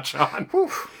didn't catch on. Whew.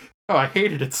 Oh, I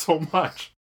hated it so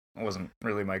much. It wasn't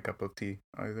really my cup of tea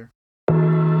either.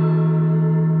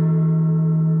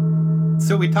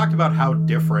 So we talked about how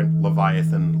different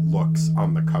Leviathan looks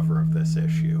on the cover of this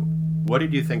issue. What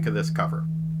did you think of this cover?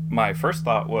 My first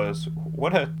thought was,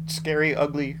 what a scary,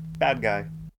 ugly bad guy.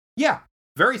 Yeah,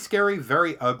 very scary,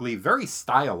 very ugly, very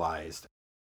stylized.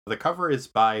 The cover is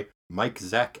by Mike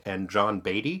Zeck and John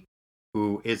Beatty,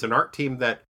 who is an art team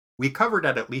that we covered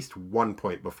at least one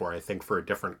point before, I think, for a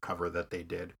different cover that they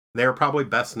did. They are probably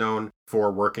best known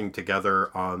for working together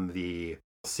on the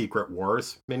Secret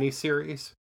Wars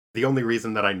miniseries. The only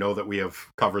reason that I know that we have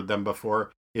covered them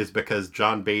before is because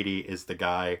John Beatty is the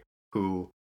guy who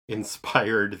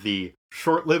inspired the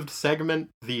short-lived segment,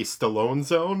 the Stallone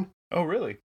Zone. Oh,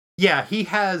 really? Yeah, he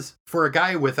has, for a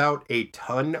guy without a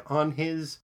ton on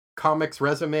his comics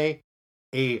resume,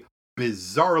 a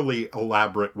bizarrely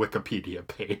elaborate Wikipedia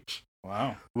page.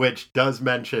 Wow. Which does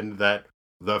mention that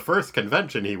the first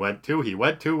convention he went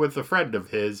to with a friend of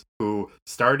his who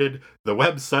started the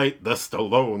website The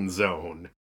Stallone Zone.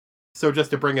 So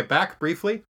just to bring it back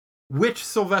briefly, which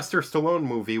Sylvester Stallone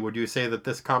movie would you say that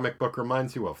this comic book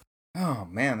reminds you of? Oh,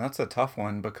 man, that's a tough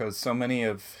one because so many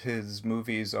of his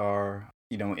movies are,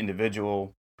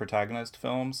 individual protagonist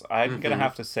films. I'm going to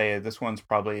have to say this one's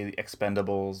probably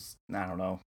Expendables, I don't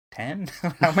know, 10?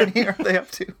 How many are they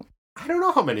up to? I don't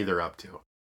know how many they're up to.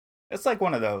 It's like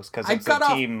one of those because I it's got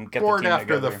a team. off board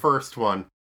after the first one,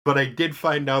 but I did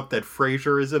find out that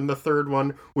Frasier is in the third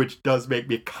one, which does make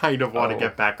me kind of want to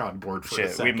get back on board for a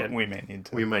second. We may need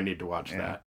to. We might need to watch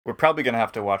that. We're probably going to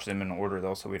have to watch them in order,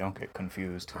 though, so we don't get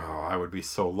confused. Oh, I would be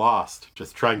so lost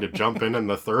just trying to jump in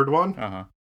the third one. Uh-huh.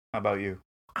 How about you?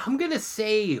 I'm going to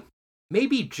say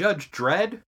maybe Judge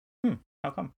Dredd.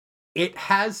 How come? It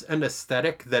has an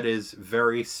aesthetic that is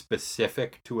very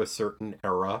specific to a certain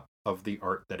era of the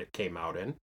art that it came out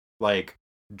in. Like,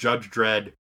 Judge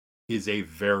Dredd is a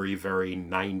very, very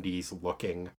 90s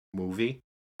looking movie.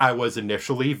 I was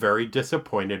initially very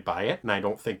disappointed by it, and I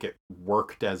don't think it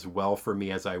worked as well for me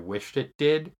as I wished it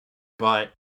did.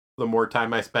 But the more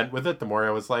time I spent with it, the more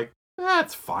I was like,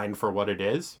 that's fine for what it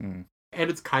is. And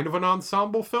it's kind of an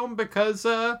ensemble film because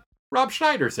Rob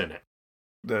Schneider's in it.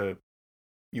 The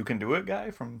You Can Do It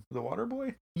guy from The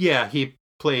Waterboy? Yeah, he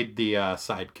played the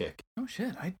sidekick. Oh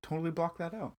shit, I totally blocked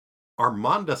that out.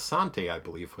 Armand Assante, I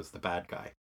believe, was the bad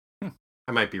guy.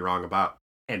 I might be wrong about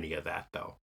any of that,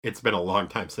 though. It's been a long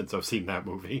time since I've seen that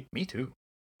movie. Me too.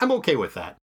 I'm okay with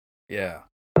that. Yeah.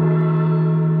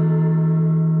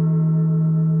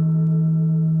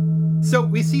 So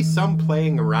we see some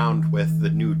playing around with the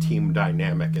new team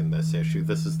dynamic in this issue.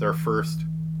 This is their first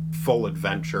full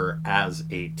adventure as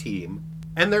a team.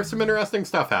 And there's some interesting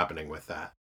stuff happening with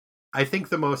that. I think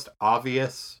the most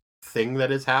obvious thing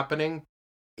that is happening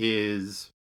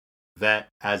is that,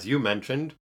 as you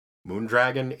mentioned,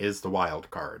 Moondragon is the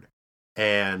wild card.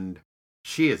 And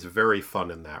she is very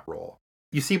fun in that role.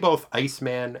 You see both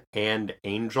Iceman and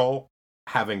Angel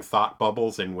having thought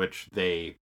bubbles in which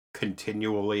they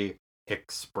continually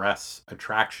express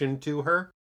attraction to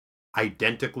her.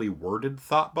 Identically worded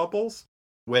thought bubbles,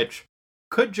 which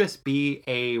could just be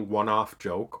a one-off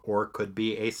joke or could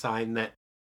be a sign that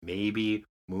maybe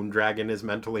Moondragon is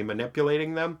mentally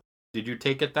manipulating them. Did you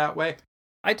take it that way?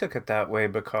 I took it that way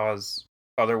because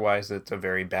otherwise it's a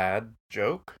very bad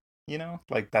joke,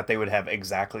 like that they would have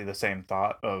exactly the same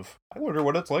thought of, I wonder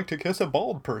what it's like to kiss a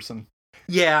bald person.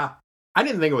 Yeah, I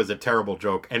didn't think it was a terrible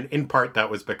joke, and in part that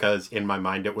was because in my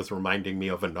mind it was reminding me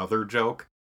of another joke.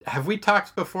 Have we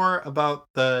talked before about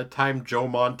the time Joe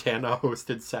Montana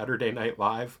hosted Saturday Night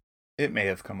Live? It may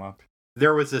have come up.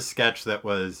 There was a sketch that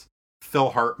was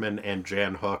Phil Hartman and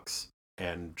Jan Hooks,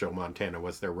 and Joe Montana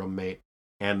was their roommate.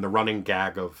 And the running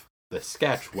gag of the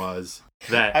sketch was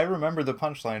that... I remember the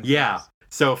punchline. Yeah.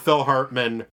 So Phil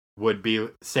Hartman would be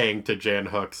saying to Jan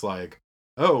Hooks, like,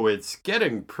 oh, it's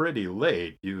getting pretty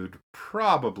late. You'd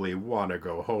probably want to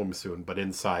go home soon. But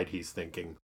inside he's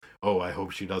thinking, oh, I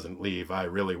hope she doesn't leave. I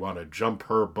really want to jump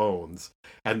her bones.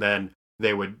 And then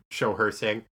they would show her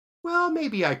saying, well,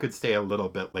 maybe I could stay a little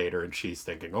bit later. And she's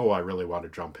thinking, oh, I really want to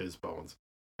jump his bones.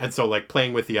 And so, like,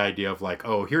 playing with the idea of, like,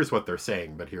 oh, here's what they're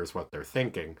saying, but here's what they're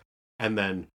thinking. And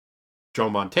then Joe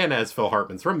Montana, as Phil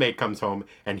Hartman's roommate, comes home,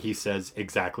 and he says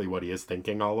exactly what he is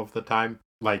thinking all of the time.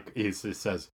 Like, he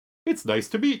says, it's nice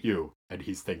to meet you. And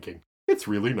he's thinking, it's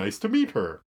really nice to meet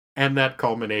her. And that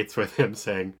culminates with him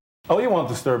saying, oh, you won't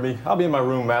disturb me. I'll be in my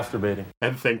room masturbating.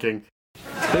 And thinking,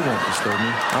 they won't disturb me.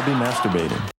 I'll be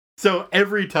masturbating. So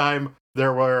every time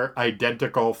there were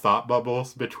identical thought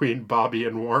bubbles between Bobby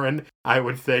and Warren, I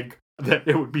would think that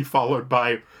it would be followed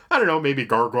by, I don't know, maybe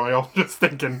Gargoyle, just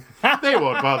thinking, they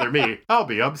won't bother me. I'll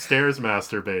be upstairs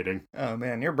masturbating. Oh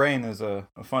man, your brain is a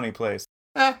funny place.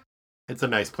 It's a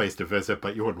nice place to visit,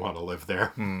 but you wouldn't want to live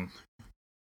there.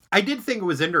 I did think it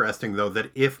was interesting, though,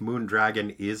 that if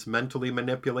Moondragon is mentally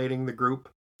manipulating the group,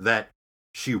 that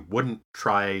she wouldn't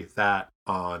try that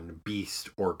on Beast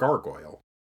or Gargoyle.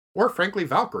 Or, frankly,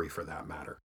 Valkyrie, for that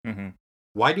matter. Mm-hmm.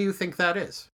 Why do you think that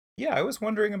is? Yeah, I was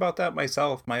wondering about that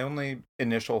myself. My only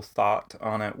initial thought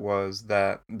on it was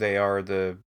that they are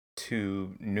the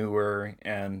two newer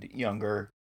and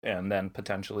younger, and then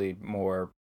potentially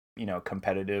more,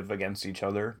 competitive against each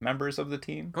other members of the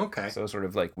team. Okay. So sort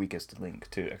of like weakest link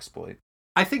to exploit.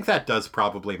 I think that does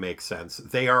probably make sense.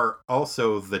 They are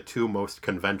also the two most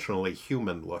conventionally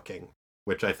human looking,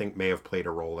 which I think may have played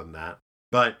a role in that.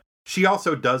 But she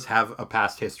also does have a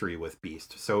past history with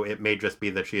Beast, so it may just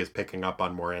be that she is picking up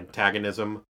on more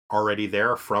antagonism already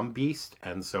there from Beast,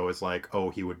 and so is like, oh,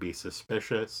 he would be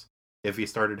suspicious if he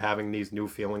started having these new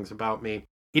feelings about me.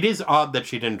 It is odd that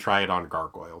she didn't try it on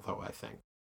Gargoyle, though, I think.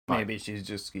 But maybe she's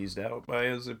just skeezed out by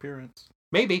his appearance.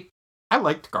 Maybe. I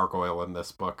liked Gargoyle in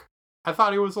this book. I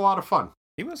thought he was a lot of fun.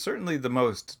 He was certainly the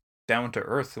most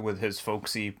down-to-earth with his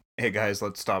folksy, hey guys,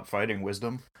 let's stop fighting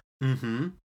wisdom. Mm-hmm.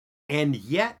 And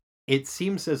yet, it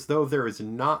seems as though there is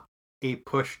not a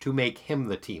push to make him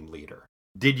the team leader.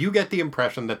 Did you get the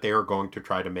impression that they are going to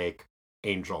try to make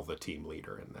Angel the team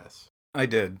leader in this? I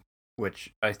did,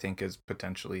 which I think is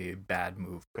potentially a bad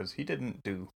move, because he didn't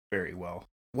do very well.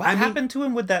 What happened to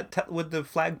him with that with the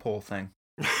flagpole thing?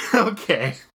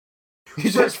 Okay.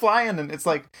 He's just flying, and it's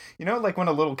like, like when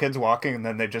a little kid's walking, and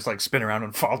then they just, like, spin around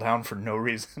and fall down for no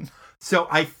reason. So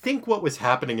I think what was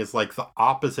happening is, like, the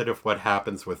opposite of what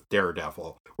happens with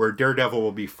Daredevil, where Daredevil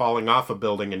will be falling off a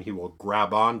building, and he will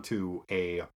grab onto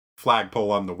a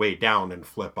flagpole on the way down and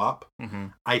flip up. Mm-hmm.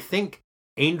 I think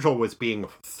Angel was being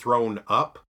thrown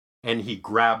up, and he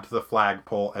grabbed the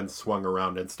flagpole and swung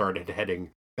around and started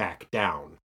heading back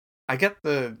down. I get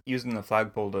using the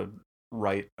flagpole to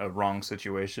right a wrong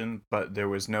situation, but there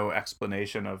was no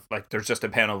explanation of, like, there's just a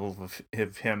panel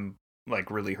of him,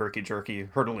 like, really herky-jerky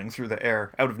hurtling through the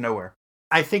air out of nowhere.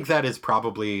 I think that is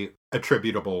probably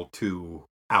attributable to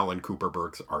Alan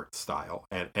Cooperberg's art style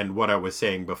and what I was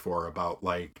saying before about,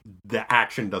 like, the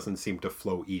action doesn't seem to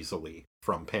flow easily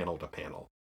from panel to panel.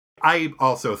 I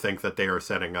also think that they are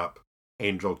setting up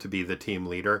Angel to be the team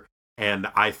leader, and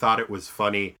I thought it was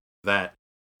funny that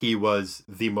he was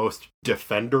the most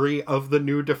defendery of the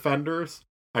new defenders.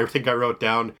 I think I wrote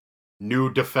down,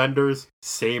 new defenders,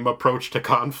 same approach to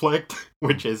conflict,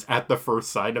 which is at the first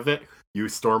sign of it, you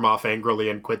storm off angrily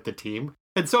and quit the team.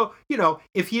 And so,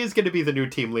 if he is going to be the new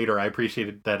team leader, I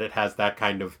appreciated that it has that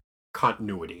kind of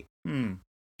continuity.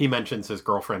 He mentions his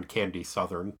girlfriend Candy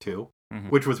Southern, too,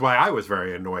 which was why I was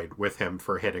very annoyed with him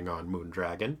for hitting on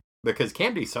Moondragon, because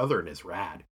Candy Southern is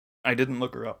rad. I didn't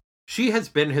look her up. She has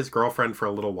been his girlfriend for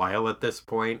a little while at this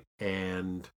point,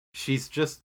 and she's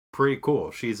just pretty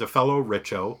cool. She's a fellow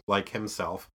Richo, like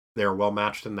himself. They're well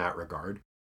matched in that regard.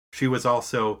 She was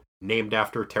also named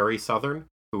after Terry Southern,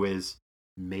 who is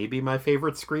maybe my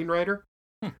favorite screenwriter,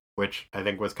 which I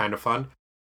think was kind of fun.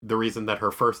 The reason that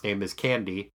her first name is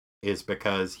Candy is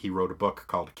because he wrote a book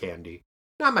called Candy.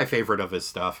 Not my favorite of his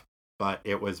stuff, but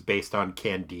it was based on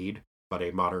Candide, but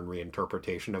a modern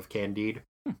reinterpretation of Candide.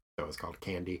 So it was called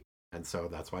Candy. And so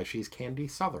that's why she's Candy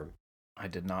Southern. I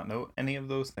did not know any of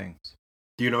those things.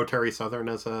 Do you know Terry Southern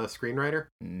as a screenwriter?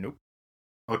 Nope.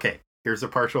 Okay. Here's a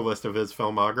partial list of his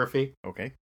filmography.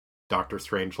 Okay. Dr.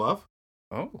 Strangelove,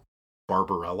 Oh.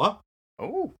 Barbarella,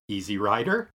 Oh. Easy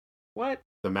Rider, What?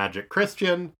 The Magic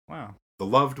Christian, Wow. The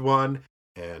Loved One,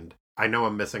 and I know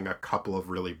I'm missing a couple of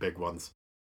really big ones.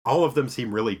 All of them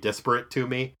seem really disparate to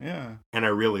me, Yeah. and I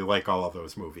really like all of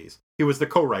those movies. He was the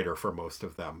co-writer for most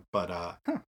of them, but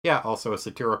yeah, also a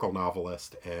satirical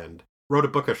novelist, and wrote a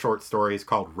book of short stories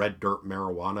called Red Dirt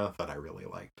Marijuana that I really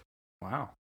liked.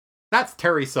 Wow. That's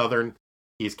Terry Southern.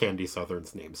 He's Candy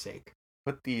Southern's namesake.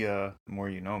 Put the More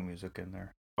You Know music in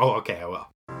there. Oh, okay, I will.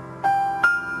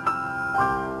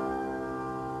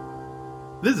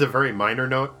 This is a very minor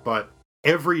note, but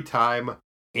every time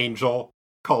Angel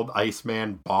called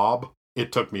Iceman Bob,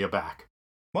 it took me aback.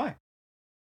 Why?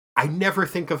 I never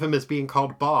think of him as being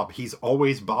called Bob. He's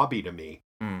always Bobby to me.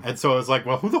 Mm. And so I was like,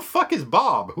 well, who the fuck is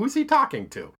Bob? Who's he talking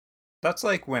to? That's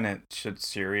like when it's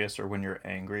serious or when you're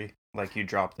angry. Like you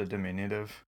drop the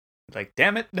diminutive. Like,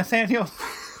 damn it, Nathaniel.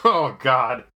 Oh,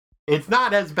 God. It's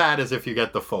not as bad as if you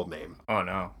get the full name. Oh,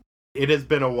 no. It has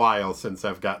been a while since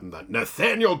I've gotten the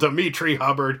Nathaniel Dimitri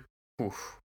Hubbard.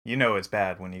 Oof. You know it's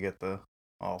bad when you get the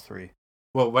all three.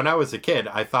 Well, when I was a kid,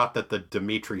 I thought that the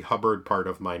Dimitri Hubbard part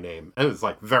of my name, and it was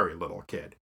like very little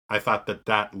kid, I thought that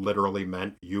that literally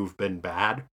meant you've been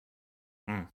bad.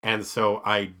 Mm. And so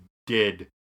I did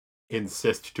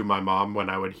insist to my mom when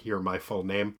I would hear my full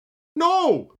name,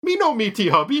 no, me no meaty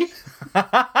hubby.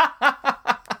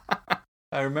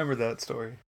 I remember that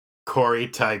story. Corey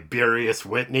Tiberius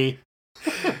Whitney.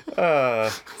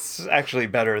 It's actually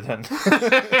better than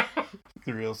the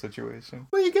real situation.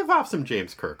 Well, you give off some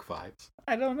James Kirk vibes.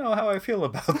 I don't know how I feel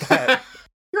about that.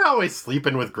 You're always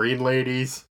sleeping with green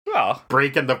ladies, Well,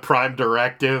 breaking the Prime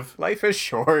Directive. life is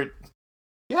short.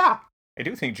 Yeah, I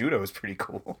do think judo is pretty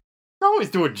cool. you're always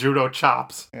doing judo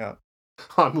chops Yeah.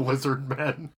 on lizard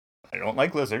men. I don't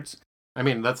like lizards. I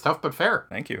mean, that's tough but fair.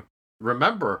 Thank you.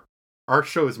 Remember, our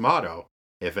show's motto,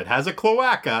 if it has a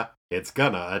cloaca, it's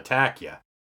gonna attack you.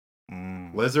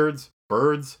 Mm. Lizards,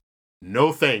 birds,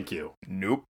 no thank you.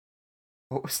 Nope.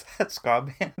 What was that ska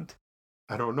band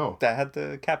I don't know. that had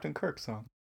the Captain Kirk song?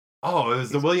 Oh, it was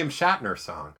the William Shatner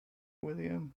song.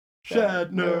 William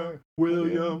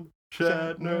William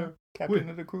Shatner. Captain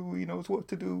of the crew, he knows what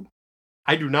to do.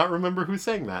 I do not remember who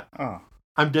sang that. Oh.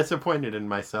 I'm disappointed in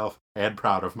myself and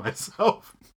proud of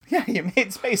myself. Yeah, you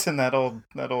made space in that old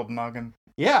noggin.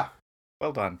 Yeah.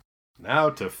 Well done. Now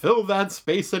to fill that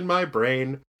space in my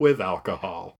brain with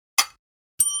alcohol.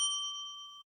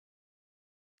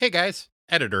 Hey guys,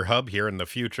 Editor Hub here in the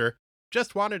future.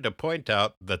 Just wanted to point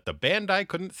out that the band I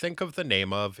couldn't think of the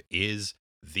name of is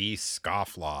the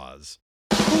Scofflaws.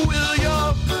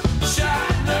 William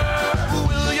Shatner,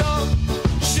 William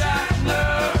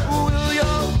Shatner,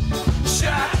 William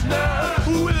Shatner,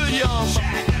 William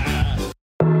Shatner.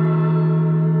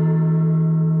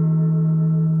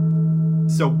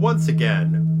 So once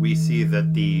again, we see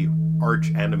that the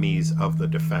arch enemies of the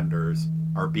Defenders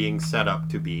are being set up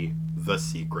to be the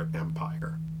Secret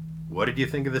Empire. What did you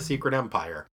think of the Secret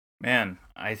Empire? Man,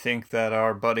 I think that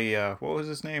our buddy, what was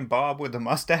his name? Bob with the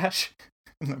mustache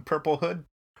and the purple hood?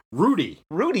 Rudy.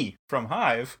 Rudy from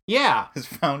Hive Yeah, has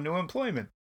found new employment.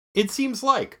 it seems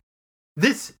like.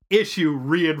 This issue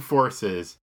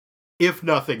reinforces, if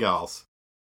nothing else,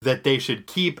 that they should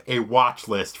keep a watch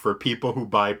list for people who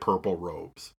buy purple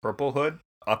robes. Purple hood,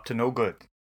 up to no good.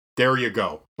 There you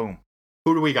go. Boom.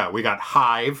 Who do we got? We got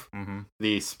Hive, Mm-hmm.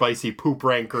 the spicy poop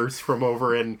rankers from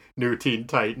over in New Teen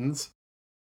Titans.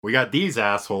 We got these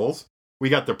assholes. We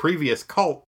got the previous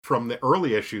cult from the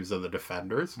early issues of the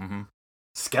Defenders. Mm-hmm.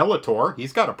 Skeletor,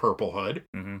 he's got a purple hood.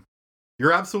 Mm-hmm.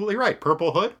 You're absolutely right.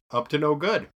 Purple hood, up to no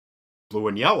good. Blue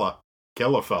and yellow,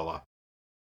 kill a fella.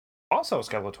 Also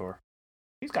Skeletor.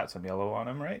 He's got some yellow on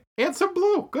him, right? And some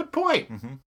blue. Good point.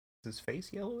 Mm-hmm. Is his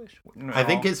face yellowish? No. I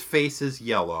think his face is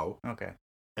yellow, Okay.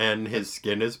 and his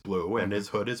skin is blue, and his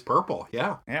hood is purple.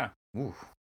 Yeah. Yeah. Ooh.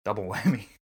 Double whammy.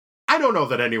 I don't know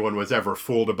that anyone was ever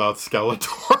fooled about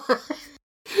Skeletor.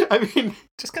 I mean,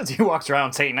 Just because he walks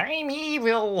around saying, I'm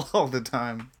evil all the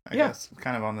time. I Yeah. guess.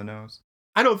 Kind of on the nose.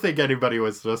 I don't think anybody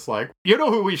was just like, you know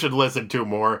who we should listen to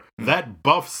more? That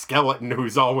buff skeleton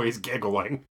who's always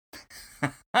giggling.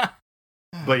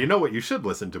 But you know what you should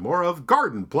listen to more of?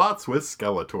 Garden Plots with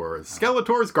Skeletor.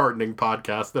 Skeletor's gardening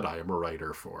podcast that I am a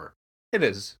writer for. It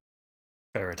is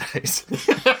paradise.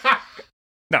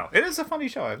 No, it is a funny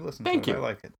show. I've listened Thank to it. you. I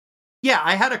like it. Yeah,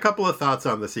 I had a couple of thoughts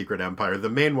on the Secret Empire. The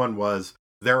main one was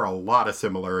there are a lot of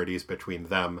similarities between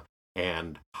them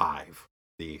and Hive,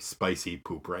 the spicy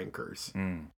poop rankers.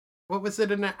 Mm. What was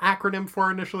it an acronym for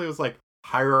initially? It was like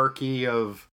hierarchy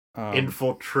of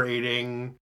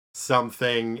infiltrating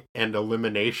something and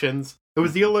eliminations. It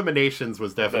was the eliminations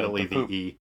was definitely The the poop.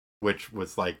 E, which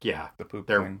was like, yeah, The poop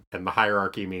they're, thing. and the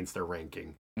hierarchy means they're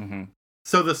ranking. Mm-hmm.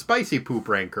 So the spicy poop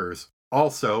rankers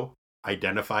also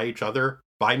identify each other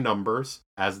by numbers,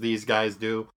 as these guys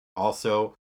do,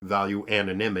 also value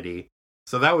anonymity.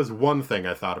 So that was one thing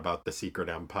I thought about the Secret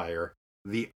Empire.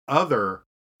 The other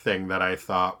thing that I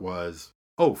thought was,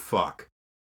 oh fuck,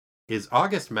 is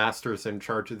August Masters in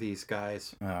charge of these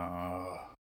guys?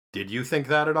 Did you think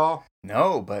that at all?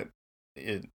 No, but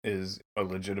it is a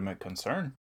legitimate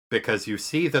concern. Because you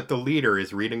see that the leader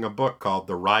is reading a book called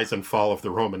The Rise and Fall of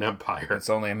the Roman Empire. It's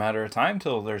only a matter of time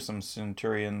till there's some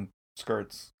Centurion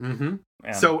skirts. Mm-hmm.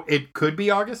 And So it could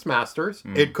be August Masters.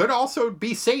 Mm. It could also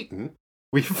be Satan.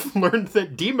 We've learned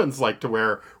that demons like to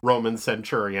wear Roman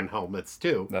Centurion helmets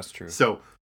too. that's true. So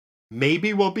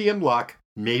maybe we'll be in luck.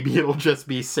 Maybe it'll just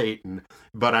be Satan.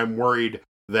 But I'm worried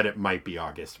that it might be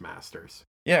August Masters.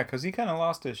 Yeah, because he kind of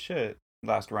lost his shit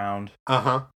last round.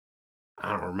 Uh-huh.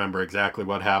 I don't remember exactly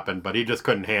what happened, but he just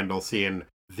couldn't handle seeing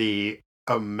the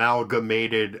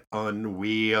amalgamated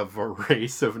ennui of a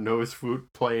race of Nosfoot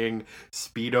playing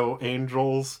Speedo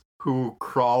angels who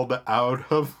crawled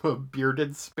out of a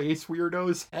bearded space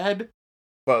weirdo's head.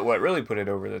 But what really put it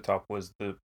over the top was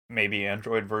the maybe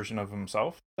android version of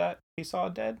himself that he saw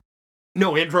dead.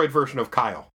 No, android version of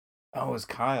Kyle. Oh, it was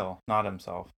Kyle, not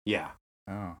himself. Yeah,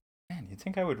 Oh, man, you'd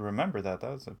think I would remember that.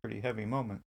 That was a pretty heavy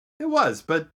moment. it was,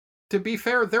 but to be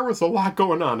fair, there was a lot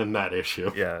going on in that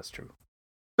issue. Yeah, that's true.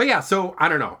 But yeah, so I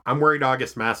don't know. I'm worried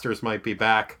August Masters might be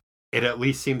back. It at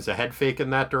least seems a head fake in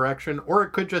that direction. Or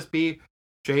it could just be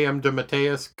J.M.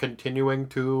 DeMatteis continuing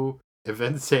to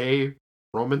evince a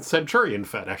Roman Centurion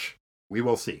fetish. We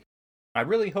will see. I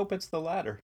really hope it's the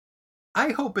latter,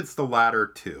 I hope it's the latter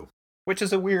too. which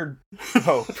is a weird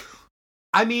hope.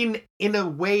 I mean, in a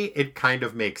way, it kind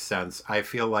of makes sense. I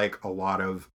feel like a lot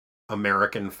of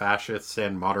American fascists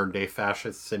and modern day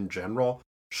fascists in general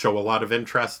show a lot of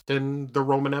interest in the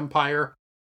Roman Empire.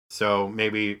 So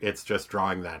maybe it's just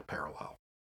drawing that parallel.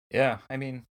 Yeah, I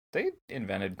mean, they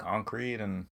invented concrete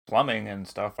and plumbing and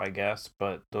stuff, I guess,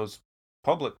 but those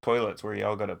public toilets where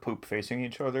y'all gotta poop facing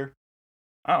each other,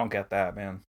 I don't get that,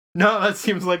 man. No, that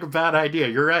seems like a bad idea.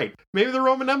 You're right. Maybe the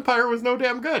Roman Empire was no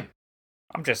damn good.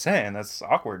 I'm just saying, that's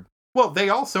awkward. Well, they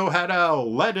also had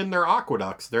lead in their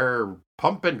aqueducts. They're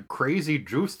pumping crazy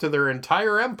juice to their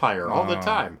entire empire all the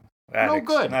time. No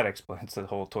good. That explains the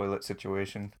whole toilet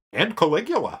situation. And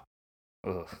Caligula.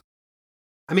 Ugh.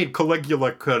 I mean,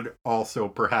 Caligula could also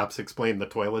perhaps explain the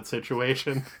toilet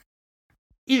situation.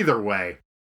 Either way,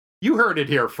 you heard it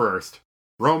here first.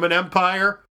 Roman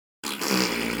Empire.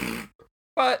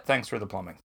 But thanks for the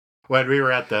plumbing. When we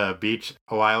were at the beach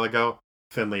a while ago,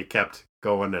 Finley kept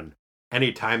going, and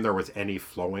anytime there was any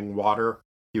flowing water,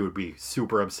 he would be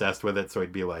super obsessed with it. So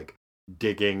he'd be like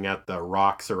digging at the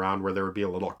rocks around where there would be a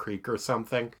little creek or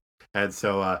something. And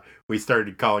so we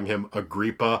started calling him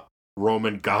Agrippa,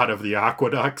 Roman god of the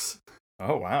aqueducts.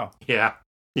 Oh, wow. Yeah,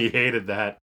 he hated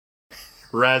that.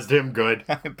 Razzed him good.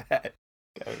 I bet.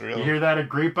 You hear that,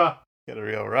 Agrippa? Get a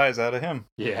real rise out of him.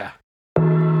 Yeah.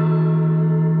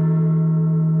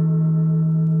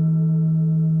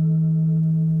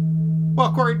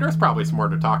 Well, Corey, there's probably some more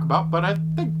to talk about, but I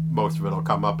think most of it will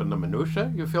come up in the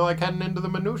minutia. You feel like heading into the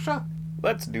minutia?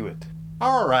 Let's do it.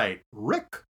 All right,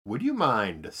 Rick, would you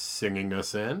mind singing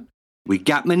us in? We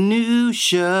got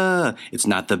minutia. It's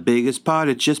not the biggest part,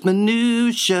 it's just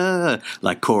minutia.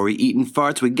 Like Corey eating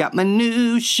farts, we got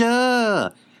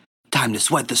minutia. Time to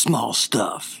sweat the small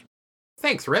stuff.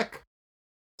 Thanks, Rick.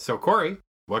 So, Corey,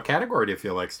 what category do you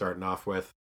feel like starting off with?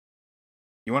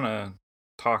 You want to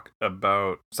talk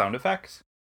about sound effects?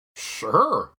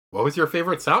 Sure. What was your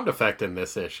favorite sound effect in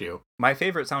this issue? My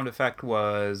favorite sound effect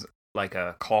was like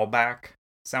a callback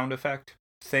sound effect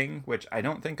thing, which I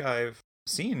don't think I've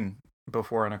seen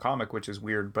before in a comic, which is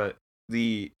weird, but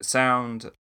the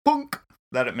sound punk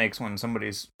that it makes when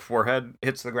somebody's forehead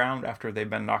hits the ground after they've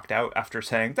been knocked out after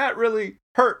saying, "That really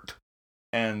hurt."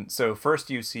 And so first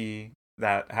you see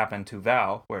that happen to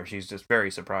Val, where she's just very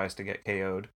surprised to get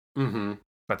KO'd. Mm-hmm.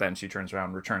 But then she turns around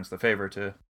and returns the favor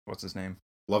to, what's his name?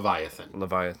 Leviathan.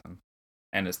 Leviathan.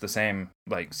 And it's the same,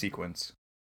 like, sequence.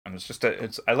 And it's just,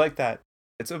 I like that.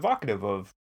 It's evocative of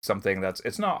something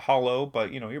it's not hollow,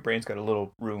 but, you know, your brain's got a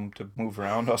little room to move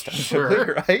around ostensibly,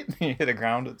 Sure. right? You hit the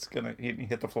ground, you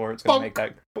hit the floor, it's gonna make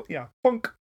that, yeah, punk.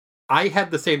 I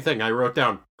had the same thing. I wrote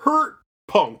down, hurt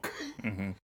punk.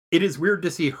 Mm-hmm. It is weird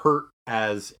to see hurt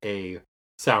as a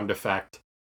sound effect.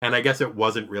 And I guess it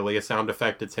wasn't really a sound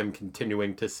effect. It's him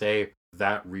continuing to say,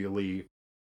 that really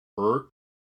hurt.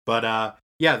 But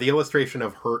yeah, the illustration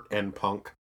of hurt and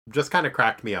punk just kind of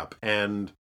cracked me up.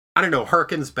 And I don't know,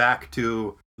 harkens back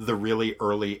to the really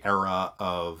early era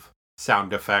of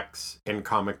sound effects in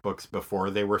comic books before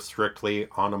they were strictly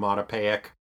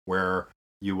onomatopoeic, where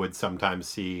you would sometimes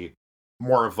see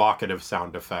more evocative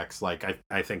sound effects. Like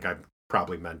I think I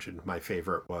probably mentioned my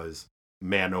favorite was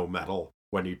Mano Metal.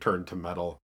 When he turned to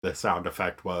metal, the sound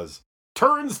effect was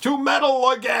turns to metal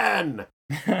again.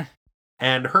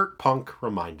 And Hurt Punk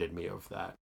reminded me of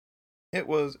that. It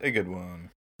was a good one.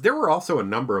 There were also a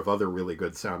number of other really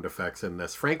good sound effects in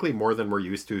this, frankly, more than we're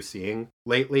used to seeing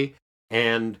lately.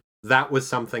 And that was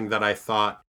something that I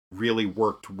thought really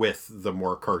worked with the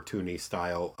more cartoony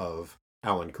style of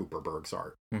Alan Kuperberg's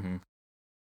art. Mm-hmm.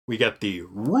 We get the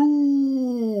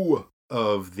roo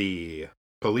of the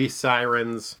police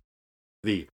sirens,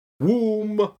 the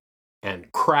whoom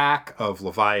and crack of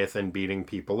Leviathan beating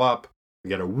people up. We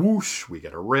get a whoosh, we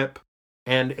get a rip,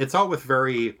 and it's all with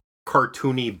very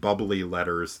cartoony, bubbly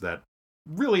letters that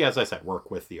really, as I said,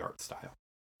 work with the art style.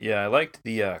 Yeah, I liked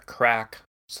the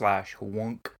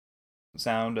crack/wunk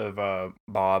sound of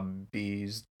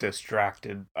Bobby's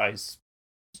distracted ice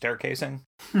staircasing.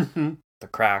 The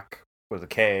crack with a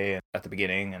K at the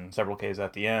beginning and several Ks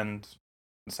at the end.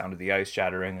 The sound of the ice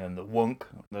shattering, and the wunk,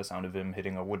 the sound of him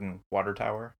hitting a wooden water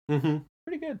tower. Mm-hmm.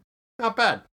 Pretty good. Not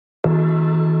bad.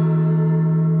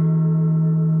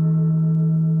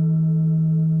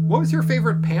 What was your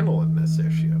favorite panel in this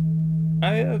issue?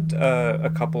 I had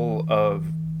a couple of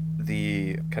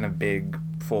the kind of big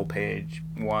full-page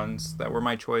ones that were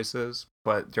my choices,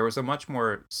 but there was a much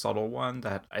more subtle one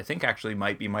that I think actually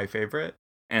might be my favorite,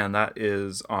 and that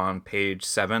is on page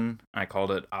 7. I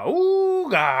called it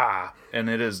Auga! And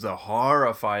it is the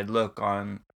horrified look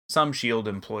on some S.H.I.E.L.D.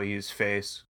 employee's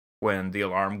face when the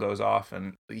alarm goes off,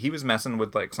 and he was messing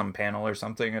with like some panel or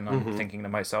something, and I'm thinking to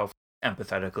myself,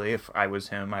 empathetically, if I was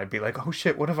him, I'd be like, oh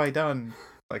shit, what have I done?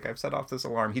 Like, I've set off this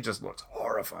alarm. He just looks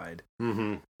horrified.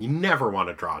 Mm-hmm. You never want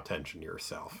to draw attention to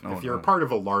yourself. If you're a part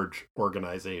of a large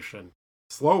organization,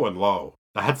 slow and low,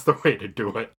 that's the way to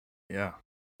do it. Yeah.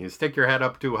 You stick your head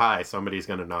up too high, somebody's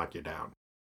going to knock you down.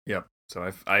 Yep.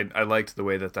 So I liked the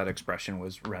way that expression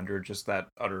was rendered, just that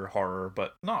utter horror,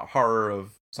 but not horror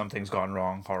of something's gone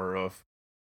wrong, horror of,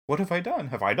 what have I done?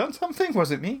 Have I done something?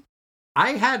 Was it me?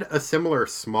 I had a similar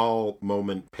small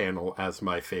moment panel as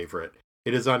my favorite.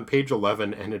 It is on page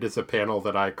 11, and it is a panel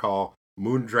that I call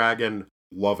Moondragon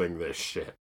loving this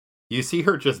shit. You see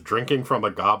her just drinking from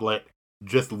a goblet,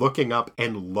 just looking up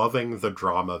and loving the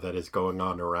drama that is going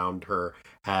on around her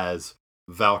as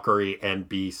Valkyrie and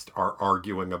Beast are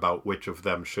arguing about which of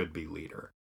them should be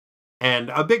leader. And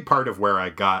a big part of where I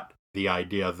got the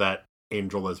idea that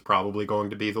Angel is probably going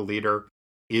to be the leader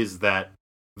is that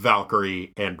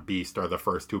Valkyrie and Beast are the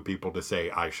first two people to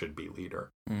say, I should be leader.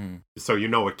 So you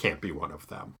know it can't be one of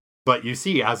them. But you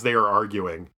see, as they are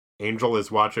arguing, Angel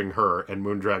is watching her, and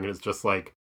Moondragon is just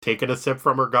like, taking a sip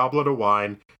from her goblet of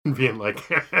wine, and being like,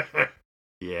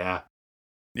 yeah.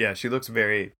 Yeah, she looks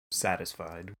very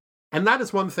satisfied. And that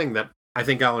is one thing that I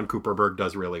think Alan Kuperberg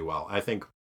does really well. I think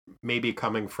maybe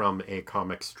coming from a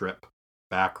comic strip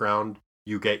background,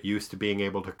 you get used to being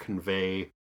able to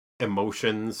convey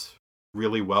emotions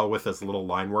really well with as little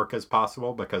line work as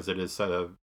possible, because it is a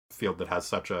field that has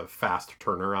such a fast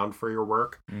turnaround for your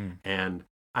work. And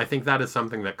I think that is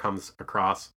something that comes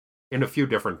across in a few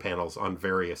different panels on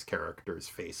various characters'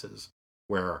 faces,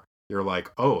 where you're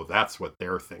like, oh, that's what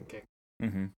they're thinking.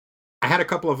 I had a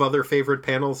couple of other favorite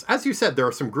panels. As you said, there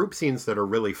are some group scenes that are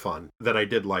really fun that I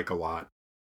did like a lot.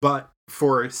 But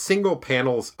for single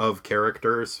panels of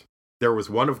characters, there was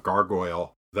one of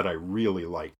Gargoyle that I really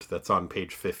liked that's on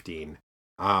page 15.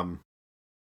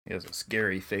 He has a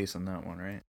scary face on that one,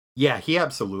 right? Yeah, he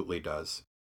absolutely does.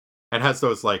 And has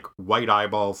those like white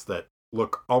eyeballs that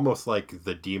look almost like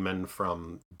the demon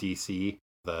from DC,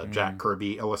 the Jack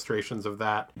Kirby illustrations of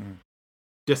that.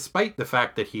 Despite the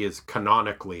fact that he is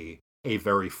canonically a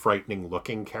very frightening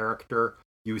looking character,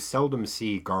 you seldom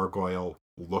see Gargoyle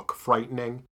look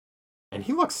frightening. And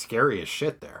he looks scary as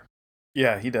shit there.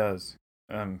 Yeah, he does.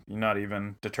 You're not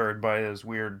even deterred by his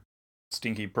weird,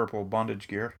 stinky purple bondage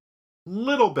gear.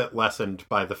 Little bit lessened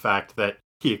by the fact that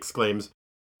he exclaims,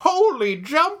 "Holy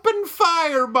jumping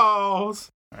fireballs!"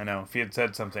 I know, if he had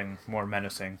said something more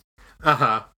menacing,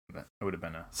 it would have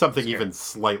been something even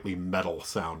slightly metal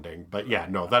sounding. But yeah,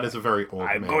 no, that is a very old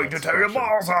I'm man going to tear your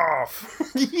balls off!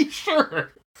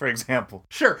 Sure. For example.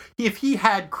 Sure, if he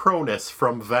had Cronus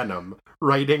from Venom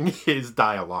writing his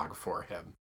dialogue for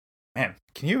him. Man,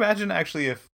 can you imagine actually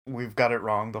if we've got it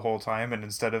wrong the whole time, and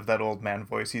instead of that old man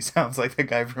voice, he sounds like the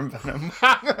guy from Venom?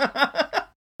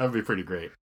 That'd be pretty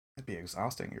great. That'd be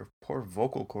exhausting. Your poor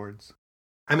vocal cords.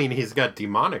 I mean, he's got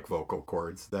demonic vocal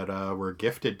cords that were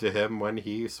gifted to him when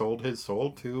he sold his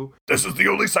soul to... This is the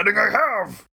only setting I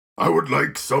have. I would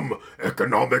like some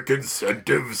economic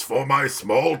incentives for my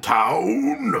small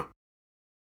town.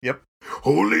 Yep.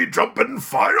 Holy jumping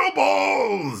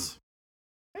fireballs!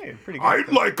 Hey, pretty good.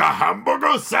 I'd like a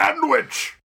hamburger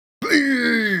sandwich.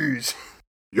 Please!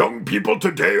 Young people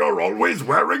today are always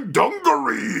wearing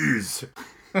dungarees.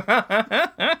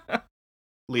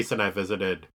 Lisa and I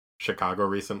visited Chicago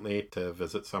recently to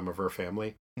visit some of her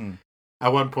family.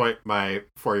 At one point, my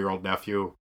 4-year-old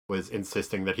nephew was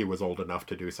insisting that he was old enough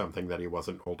to do something that he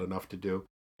wasn't old enough to do.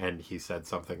 And he said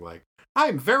something like,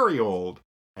 I'm very old.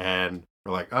 And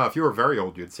we're like, oh, if you were very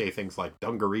old, you'd say things like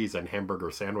dungarees and hamburger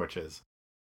sandwiches.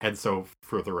 And so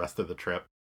for the rest of the trip,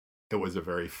 it was a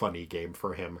very funny game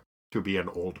for him to be an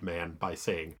old man by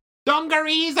saying,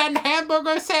 dungarees and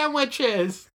hamburger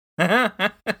sandwiches.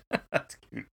 That's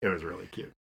cute. It was really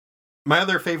cute. My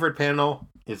other favorite panel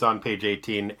is on page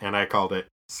 18, and I called it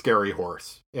Scary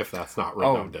Horse, if that's not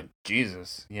redundant. Oh,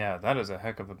 Jesus. Yeah, that is a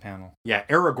heck of a panel. Yeah,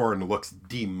 Aragorn looks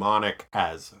demonic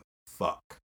as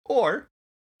fuck. Or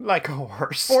like a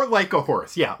horse. Or like a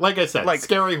horse, yeah. Like I said, Like,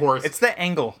 Scary Horse. It's the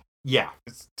angle. Yeah.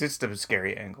 It's just a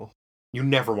scary angle. You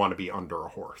never want to be under a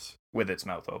horse. With its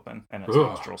mouth open and its Ugh.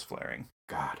 nostrils flaring.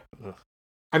 God. Ugh.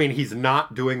 I mean, he's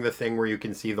not doing the thing where you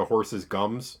can see the horse's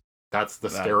gums. That's the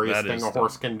scariest thing a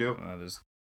horse can do.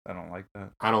 I don't like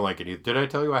that. I don't like it either. Did I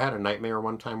tell you I had a nightmare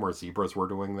one time where zebras were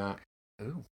doing that?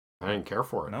 Ooh. I didn't care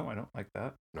for it. No, I don't like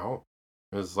that. No.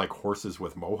 It was like horses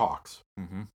with mohawks.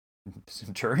 Mm-hmm.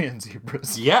 Centurion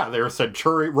zebras. Yeah, they're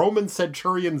Roman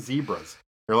centurion zebras.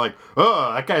 They're like,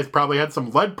 oh, that guy's probably had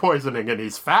some lead poisoning and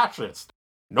he's fascist.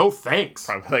 No thanks.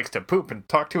 Probably likes to poop and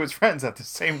talk to his friends at the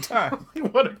same time.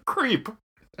 What a creep.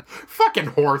 Fucking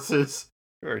horses.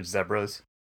 Or zebras.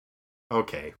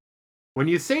 Okay. When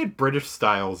you say it British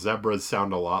style, zebras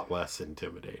sound a lot less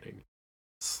intimidating.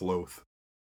 Sloth.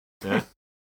 Eh?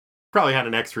 Probably had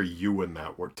an extra U in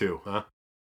that word too, huh?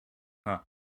 Huh.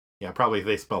 Yeah, probably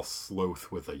they spell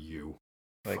sloth with a U.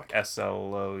 Like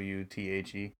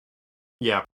SLOUTHE.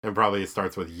 Yeah, and probably it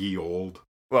starts with ye old.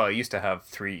 Well, it used to have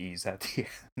 3 E's at the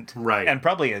end. Right. And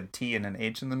probably a T and an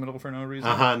H in the middle for no reason.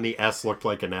 And the S looked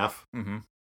like an F. Mm-hmm.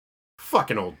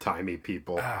 Fucking old-timey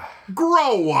people.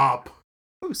 Grow up!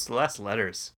 Ooh, less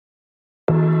letters.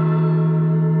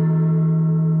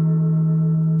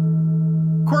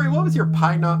 Corey, what was your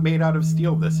pie not made out of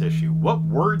steel this issue? What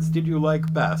words did you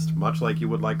like best, much like you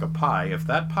would like a pie, if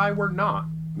that pie were not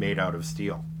made out of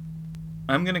steel?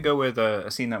 I'm going to go with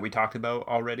a scene that we talked about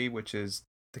already, which is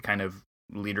the kind of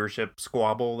leadership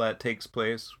squabble that takes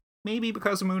place. Maybe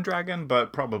because of Moondragon,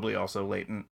 but probably also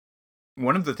latent.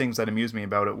 One of the things that amused me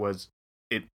about it was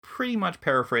it pretty much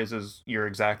paraphrases your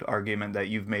exact argument that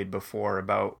you've made before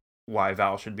about why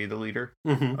Val should be the leader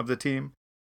of the team.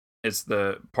 It's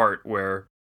the part where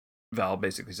Val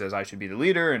basically says, I should be the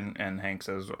leader, and Hank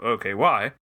says, okay,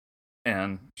 why?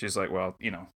 And she's like, well,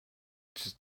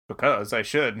 just because I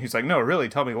should. And he's like, no, really,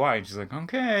 tell me why. And she's like,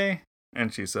 okay.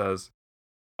 And she says,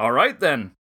 all right,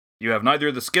 then. You have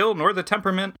neither the skill nor the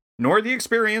temperament nor the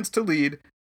experience to lead.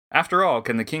 After all,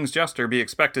 can the King's Jester be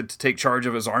expected to take charge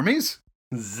of his armies?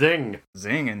 Zing.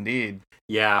 Zing, indeed.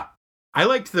 Yeah. I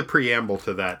liked the preamble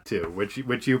to that, too, which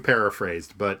you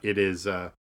paraphrased, but it is,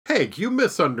 Hank, you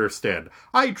misunderstand.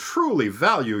 I truly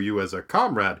value you as a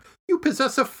comrade. You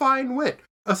possess a fine wit,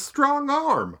 a strong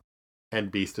arm. And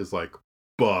Beast is like,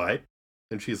 but?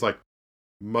 And she's like,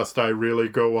 must I really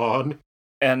go on?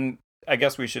 And I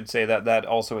guess we should say that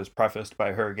also is prefaced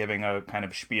by her giving a kind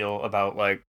of spiel about,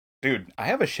 like, dude, I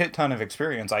have a shit ton of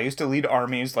experience. I used to lead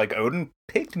armies. Like, Odin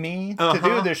picked me to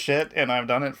do this shit, and I've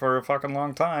done it for a fucking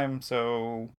long time,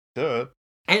 so, duh.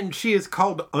 And she is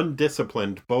called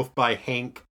undisciplined both by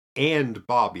Hank and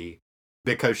Bobby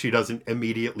because she doesn't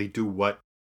immediately do what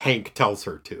Hank tells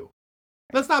her to.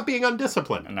 That's not being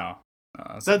undisciplined. No.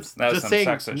 That's just just some saying,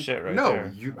 sexist shit right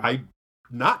there. No,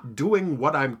 not doing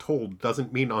what I'm told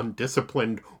doesn't mean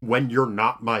undisciplined when you're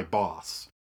not my boss.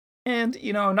 And,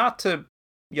 not to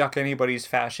yuck anybody's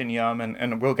fashion yum,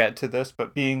 and we'll get to this,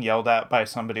 but being yelled at by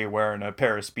somebody wearing a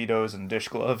pair of Speedos and dish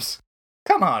gloves.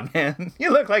 Come on, man.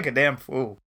 You look like a damn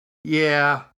fool.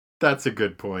 Yeah, that's a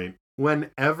good point.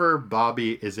 Whenever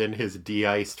Bobby is in his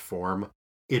de-iced form,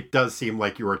 it does seem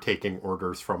like you are taking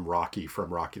orders from Rocky,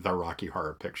 the Rocky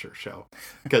Horror Picture Show.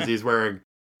 Because he's wearing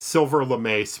silver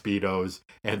lame Speedos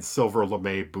and silver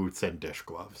lame boots and dish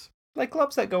gloves. Like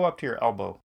gloves that go up to your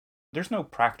elbow. There's no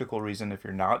practical reason if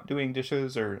you're not doing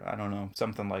dishes or, I don't know,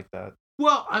 something like that.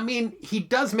 Well, I mean, he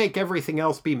does make everything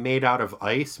else be made out of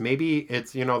ice. Maybe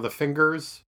it's, the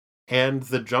fingers and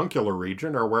the jungular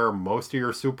region are where most of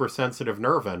your super sensitive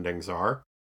nerve endings are.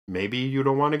 Maybe you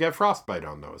don't want to get frostbite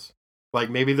on those. Like,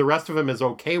 maybe the rest of him is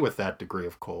okay with that degree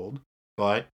of cold,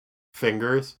 but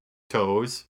fingers,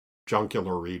 toes,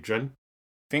 jungular region.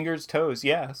 Fingers, toes,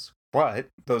 yes. But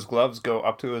those gloves go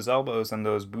up to his elbows and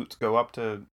those boots go up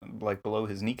to, like, below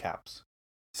his kneecaps.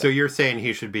 So you're saying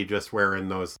he should be just wearing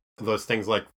those things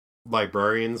like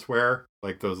librarians wear?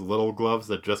 Like those little gloves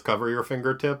that just cover your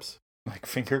fingertips? Like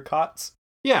finger cots?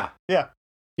 Yeah. Yeah.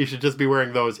 He should just be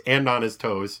wearing those and on his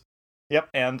toes. Yep,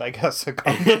 and I guess a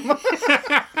condom.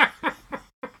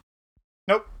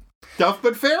 Nope. Tough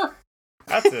but fair?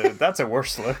 That's a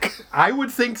worse look. I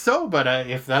would think so, but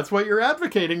if that's what you're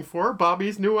advocating for,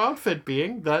 Bobby's new outfit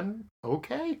being, then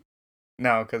okay.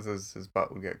 No, because his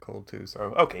butt would get cold too,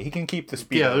 so okay, he can keep the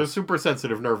Speedos. Yeah, there's super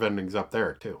sensitive nerve endings up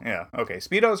there too. Yeah, okay,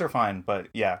 Speedos are fine, but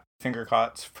yeah, finger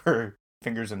cots for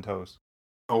fingers and toes.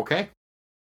 Okay.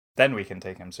 Then we can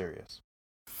take him serious.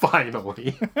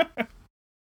 Finally.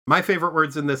 My favorite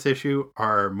words in this issue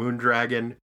are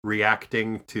Moondragon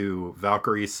reacting to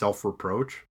Valkyrie's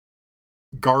self-reproach.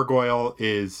 Gargoyle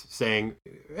is saying,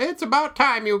 "It's about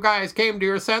time you guys came to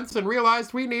your sense and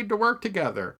realized we need to work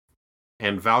together."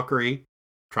 And Valkyrie,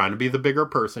 trying to be the bigger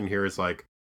person here, is like,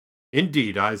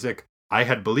 "Indeed, Isaac, I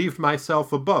had believed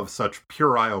myself above such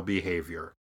puerile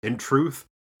behavior. In truth,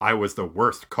 I was the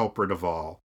worst culprit of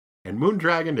all." And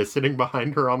Moondragon is sitting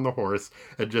behind her on the horse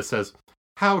and just says,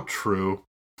 "How true."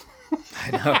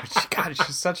 I know. God,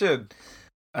 she's such a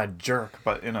jerk,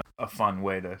 but in a fun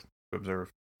way to observe.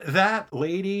 That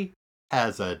lady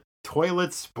has a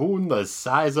toilet spoon the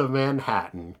size of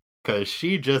Manhattan, because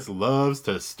she just loves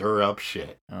to stir up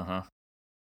shit. Uh-huh.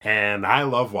 And I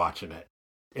love watching it.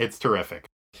 It's terrific.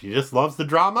 She just loves the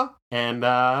drama, and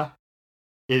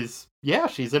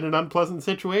she's in an unpleasant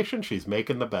situation. She's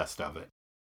making the best of it.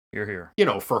 You're here. You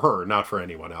know, for her, not for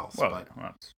anyone else. Well, but,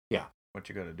 that's yeah. What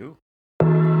you gotta do.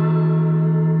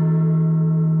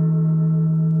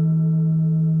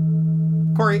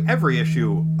 Corey, every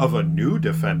issue of a New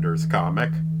Defenders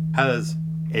comic has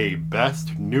a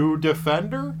best new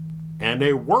Defender and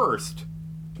a worst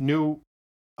new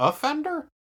offender?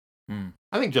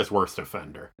 I think just worst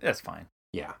offender. That's fine.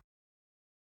 Yeah.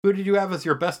 Who did you have as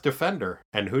your best Defender,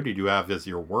 and who did you have as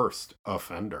your worst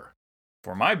offender?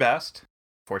 For my best,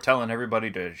 for telling everybody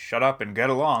to shut up and get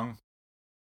along,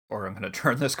 or I'm going to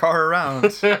turn this car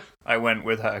around, I went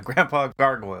with Grandpa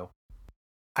Gargoyle.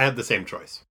 I had the same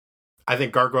choice. I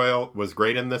think Gargoyle was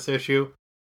great in this issue.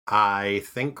 I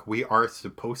think we are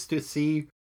supposed to see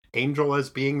Angel as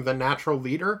being the natural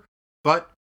leader, but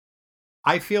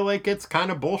I feel like it's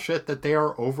kind of bullshit that they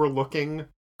are overlooking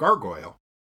Gargoyle.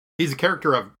 He's a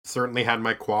character I've certainly had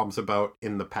my qualms about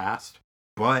in the past,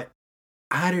 but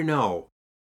I don't know.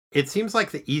 It seems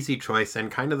like the easy choice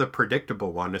and kind of the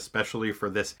predictable one, especially for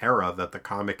this era that the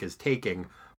comic is taking,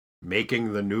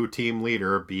 making the new team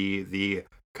leader be the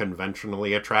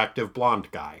conventionally attractive blonde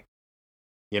guy.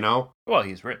 You know? Well,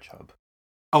 he's rich, Hub.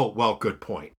 Oh, well, good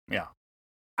point. Yeah.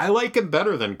 I like him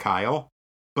better than Kyle,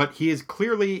 but he is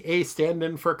clearly a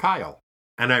stand-in for Kyle.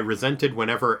 And I resented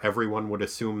whenever everyone would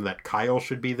assume that Kyle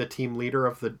should be the team leader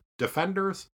of the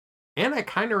Defenders. And I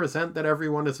kind of resent that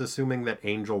everyone is assuming that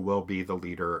Angel will be the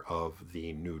leader of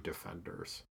the New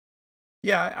Defenders.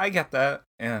 Yeah, I get that,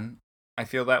 and I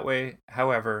feel that way.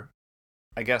 However,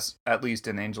 I guess at least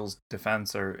in Angel's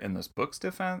defense, or in this book's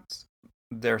defense,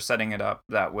 they're setting it up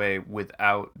that way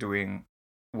without doing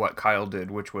what Kyle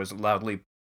did, which was loudly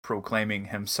proclaiming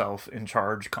himself in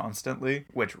charge constantly,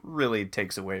 which really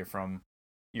takes away from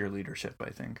your leadership,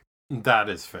 I think. That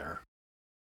is fair.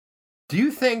 Do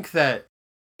you think that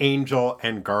Angel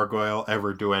and Gargoyle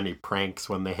ever do any pranks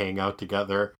when they hang out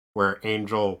together, where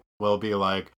Angel will be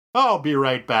like, "I'll be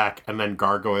right back," and then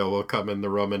Gargoyle will come in the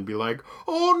room and be like,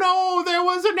 "Oh no, there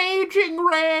was an aging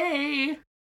ray!"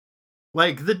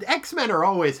 Like, the X-Men are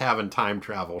always having time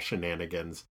travel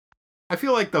shenanigans. I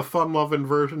feel like the fun-loving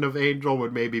version of Angel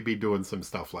would maybe be doing some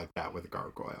stuff like that with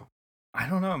Gargoyle. I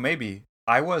don't know, maybe.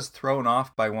 I was thrown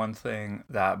off by one thing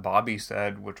that Bobby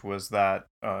said, which was that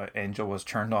Angel was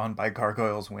turned on by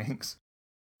Gargoyle's wings.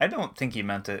 I don't think he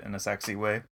meant it in a sexy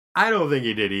way. I don't think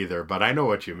he did either, but I know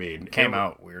what you mean. Came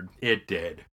out weird. It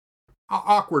did.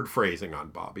 Awkward phrasing on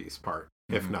Bobby's part,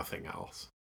 if nothing else.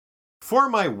 For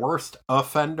my worst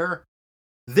offender,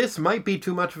 this might be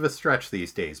too much of a stretch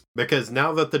these days, because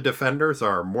now that the Defenders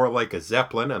are more like a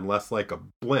Zeppelin and less like a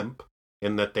blimp,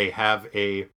 in that they have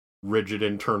a rigid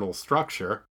internal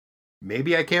structure,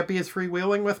 maybe I can't be as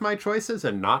freewheeling with my choices,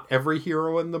 and not every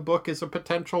hero in the book is a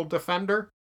potential Defender.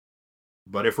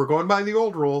 But if we're going by the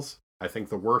old rules, I think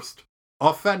the worst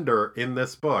offender in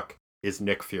this book is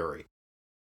Nick Fury.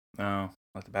 Oh,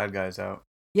 let the bad guys out.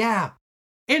 Yeah.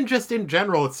 And just in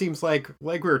general, it seems like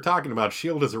we were talking about,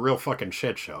 S.H.I.E.L.D. is a real fucking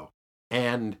shit show.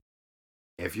 And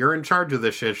if you're in charge of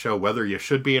the shit show, whether you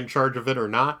should be in charge of it or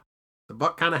not, the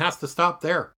buck kind of has to stop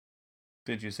there.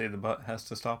 Did you say the butt has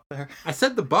to stop there? I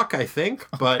said the buck, I think,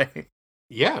 but Okay.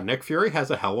 yeah, Nick Fury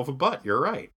has a hell of a butt. You're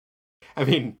right. I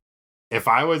mean, if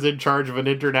I was in charge of an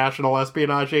international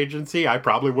espionage agency, I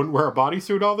probably wouldn't wear a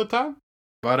bodysuit all the time.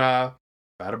 But if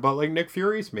I had a butt like Nick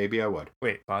Fury's, maybe I would.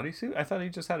 Wait, bodysuit? I thought he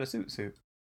just had a suit.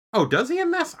 Oh, does he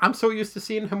in this? I'm so used to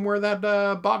seeing him wear that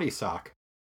body sock.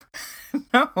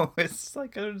 No, it's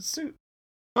like a suit.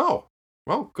 Oh,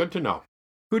 well, good to know.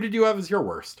 Who did you have as your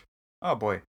worst? Oh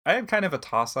boy. I had kind of a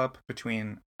toss-up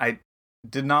between... I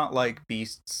did not like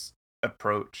Beast's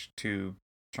approach to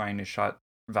trying to shut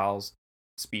Val's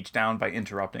speech down by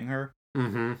interrupting her.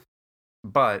 Mm-hmm.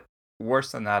 But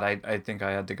worse than that, I think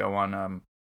I had to go on,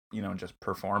 just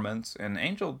performance. And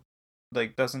Angel,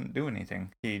 doesn't do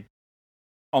anything. He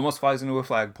almost flies into a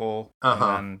flagpole and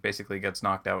then basically gets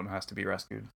knocked out and has to be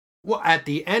rescued. Well, at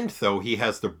the end, though, he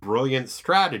has the brilliant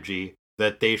strategy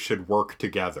that they should work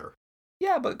together.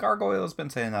 Yeah, but Gargoyle's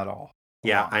been saying that all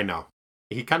Yeah, along. I know.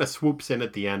 He kind of swoops in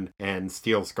at the end and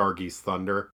steals Gargi's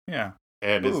thunder. Yeah.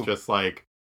 And Ooh. it's just like,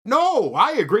 no,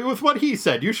 I agree with what he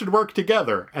said. You should work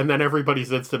together. And then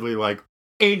everybody's instantly like,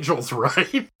 Angel's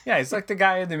right. Yeah, he's like the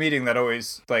guy in the meeting that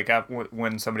always,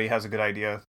 when somebody has a good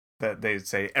idea, that they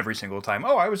say every single time,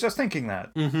 oh, I was just thinking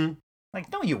that. Mm-hmm.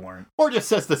 Like, no, you weren't. Or just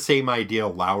says the same idea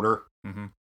louder. Mm-hmm.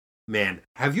 Man,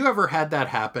 have you ever had that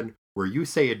happen where you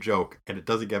say a joke and it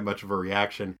doesn't get much of a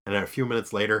reaction, and then a few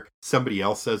minutes later, somebody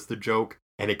else says the joke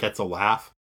and it gets a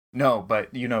laugh? No,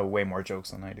 but you know way more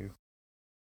jokes than I do.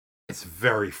 It's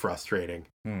very frustrating.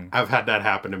 Hmm. I've had that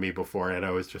happen to me before, and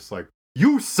I was just like,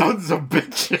 you sons of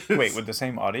bitches! Wait, with the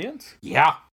same audience?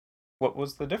 Yeah. What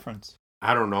was the difference?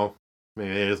 I don't know.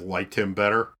 Maybe they just liked him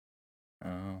better.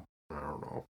 Oh, I don't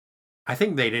know. I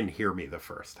think they didn't hear me the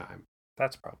first time.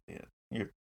 that's probably it.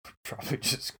 You're probably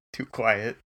just too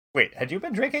quiet. Wait, had you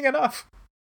been drinking enough?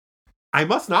 I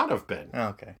must not have been. Oh,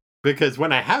 okay. Because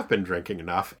when I have been drinking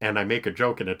enough and I make a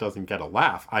joke and it doesn't get a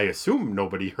laugh, I assume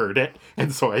nobody heard it,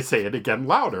 and so I say it again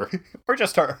louder. Or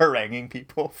just start haranguing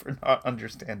people for not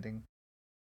understanding.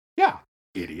 Yeah,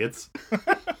 idiots.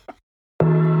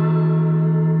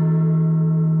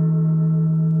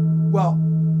 Well,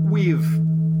 we've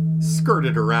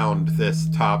skirted around this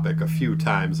topic a few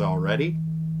times already,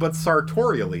 but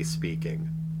sartorially speaking,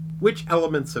 which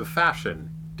elements of fashion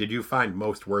did you find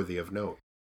most worthy of note?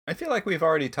 I feel like we've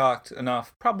already talked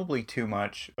enough, probably too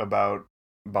much, about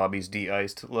Bobby's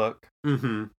de-iced look.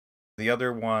 Mm-hmm. The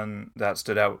other one that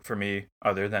stood out for me,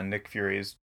 other than Nick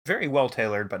Fury's very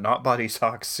well-tailored but not body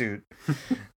sock suit,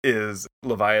 is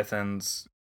Leviathan's,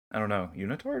 I don't know,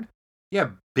 unitard?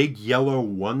 Yeah, big yellow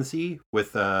onesie with,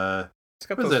 It's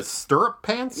got what is those, it, stirrup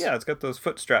pants? yeah, it's got those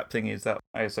foot strap thingies that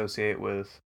I associate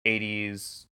with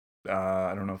 80s,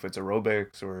 I don't know if it's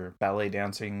aerobics or ballet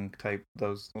dancing type,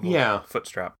 those little Yeah. foot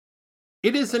strap.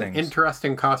 It is an things.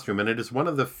 interesting costume, and it is one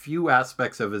of the few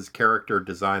aspects of his character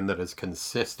design that is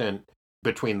consistent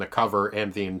between the cover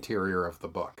and the interior of the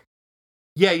book.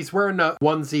 Yeah, he's wearing a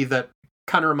onesie that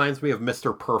kind of reminds me of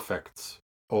Mr. Perfect's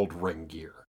old ring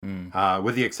gear,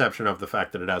 with the exception of the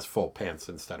fact that it has full pants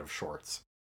instead of shorts.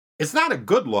 It's not a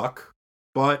good look,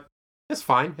 but it's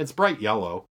fine. It's bright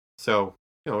yellow, so,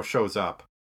 it shows up.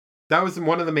 That was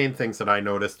one of the main things that I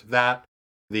noticed, that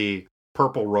the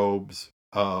purple robes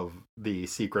of the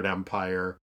Secret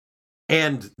Empire.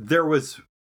 And there was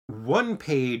one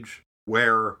page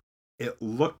where it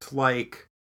looked like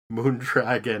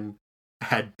Moondragon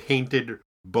had painted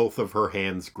both of her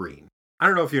hands green. I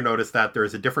don't know if you noticed that.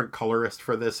 There's a different colorist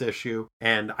for this issue,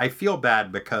 and I feel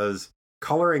bad because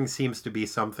coloring seems to be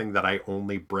something that I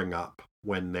only bring up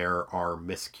when there are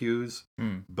miscues.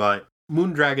 But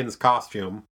Moondragon's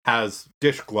costume has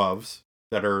dish gloves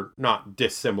that are not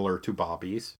dissimilar to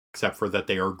Bobby's, except for that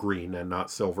they are green and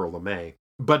not silver lame.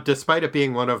 But despite it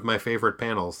being one of my favorite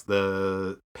panels,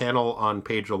 the panel on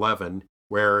page 11,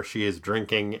 where she is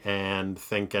drinking and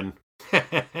thinking,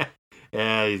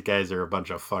 yeah, these guys are a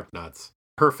bunch of fucknuts.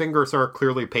 Her fingers are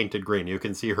clearly painted green. You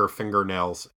can see her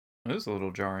fingernails. It is a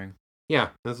little jarring. Yeah,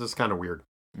 this is kind of weird.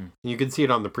 You can see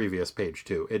it on the previous page,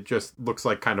 too. It just looks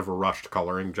like kind of a rushed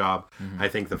coloring job. I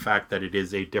think the fact that it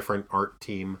is a different art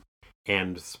team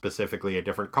and specifically a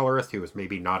different colorist who was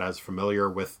maybe not as familiar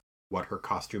with what her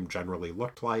costume generally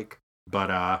looked like. But,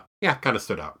 yeah, kind of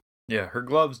stood out. Yeah, her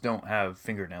gloves don't have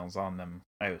fingernails on them,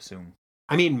 I assume.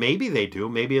 I mean, maybe they do.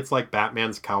 Maybe it's like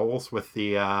Batman's cowls with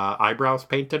the eyebrows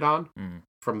painted on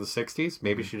from the 60s.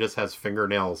 Maybe she just has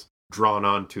fingernails drawn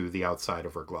onto the outside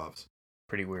of her gloves.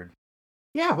 Pretty weird.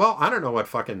 Yeah, well, I don't know what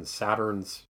fucking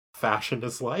Saturn's fashion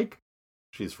is like.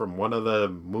 She's from one of the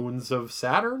moons of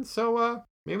Saturn, so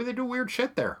maybe they do weird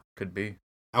shit there. Could be.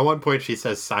 At one point, she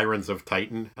says Sirens of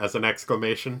Titan as an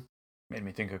exclamation. Made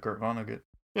me think of Kurt Vonnegut.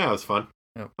 Yeah, it was fun.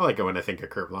 Yep. I like it when I think of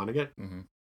Kurt Vonnegut. Mm-hmm.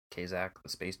 Kazak, the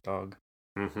space dog.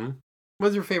 Mm-hmm.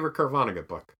 What's your favorite Kurt Vonnegut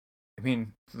book? I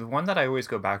mean, the one that I always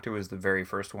go back to is the very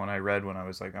first one I read when I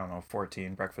was like, I don't know,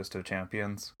 14, Breakfast of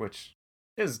Champions, which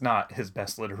is not his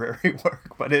best literary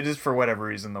work, but it is for whatever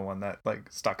reason the one that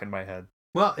like stuck in my head.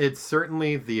 Well, it's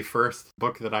certainly the first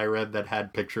book that I read that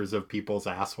had pictures of people's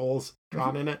assholes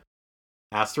drawn in it.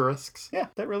 Asterisks. Yeah,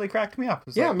 that really cracked me up. It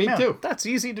was Yeah, like, me man, too. That's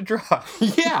easy to draw.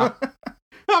 Yeah.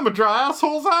 I'm gonna draw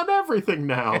assholes on everything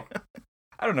now.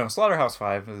 I don't know.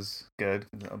 Slaughterhouse-Five is good.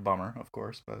 A bummer, of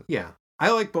course, but Yeah. I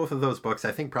like both of those books.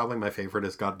 I think probably my favorite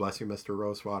is God Bless You, Mr.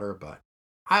 Rosewater, but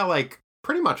I like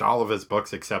pretty much all of his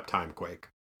books except Timequake.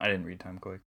 I didn't read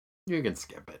Timequake. You can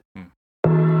skip it.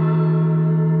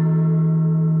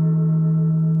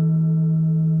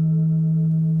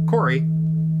 Corey,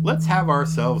 let's have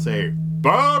ourselves a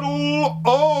Battle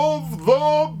of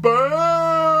the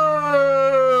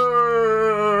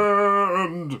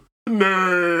Band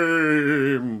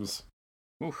names.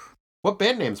 Oof. What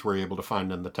band names were you able to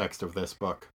find in the text of this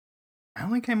book? I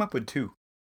only came up with 2.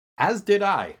 As did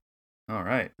I. All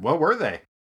right. What were they?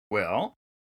 Well,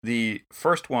 the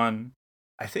first one,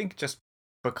 I think just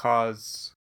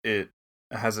because it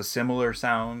has a similar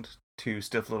sound to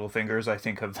Stiff Little Fingers, I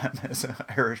think of them as an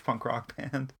Irish punk rock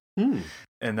band.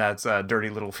 And that's Dirty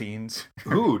Little Fiends.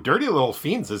 Ooh, Dirty Little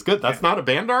Fiends is good. That's not a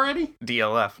band already?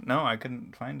 DLF. No, I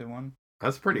couldn't find one.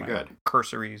 That's pretty My good.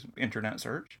 Cursory internet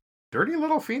search. Dirty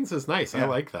Little Fiends is nice. I Yeah.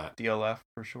 like that. DLF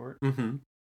for short. Mm-hmm.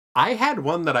 I had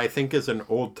one that I think is an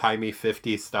old-timey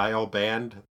 50s style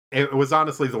band. It was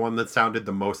honestly the one that sounded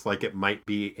the most like it might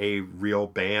be a real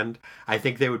band. I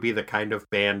think they would be the kind of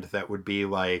band that would be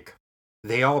like,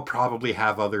 they all probably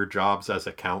have other jobs as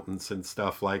accountants and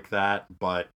stuff like that,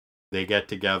 but they get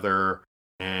together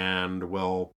and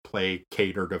will play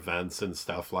catered events and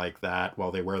stuff like that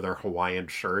while they wear their Hawaiian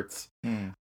shirts.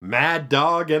 Mad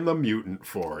Dog and the Mutant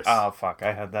Force. Oh, fuck.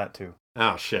 I had that too.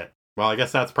 Oh, shit. Well, I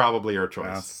guess that's probably your choice.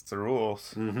 That's the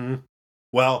rules. Mm-hmm.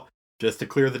 Well, just to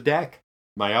clear the deck,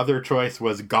 my other choice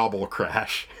was Gobble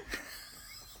Crash.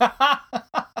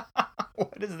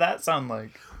 What does that sound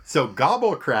like? So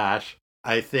Gobble Crash,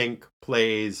 I think,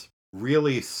 plays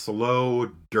really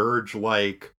slow,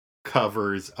 dirge-like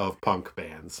covers of punk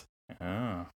bands.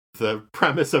 Oh. The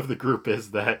premise of the group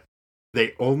is that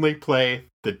they only play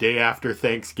the day after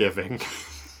Thanksgiving.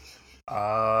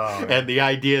 Oh. And the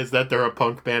idea is that they're a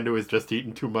punk band who has just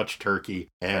eaten too much turkey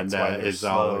and That's why they're is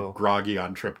slow. all groggy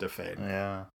on tryptophan.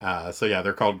 Yeah. So yeah,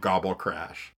 they're called Gobble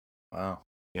Crash. Wow.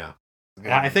 Yeah.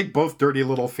 Good. I think both Dirty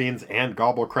Little Fiends and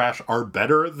Gobble Crash are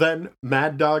better than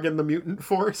Mad Dog and the Mutant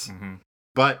Force. Mm-hmm.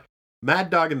 But Mad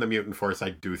Dog and the Mutant Force, I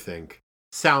do think,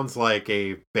 sounds like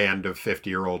a band of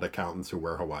 50-year-old accountants who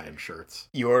wear Hawaiian shirts.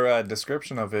 Your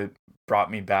description of it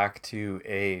brought me back to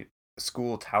a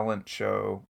school talent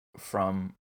show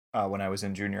from when I was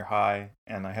in junior high,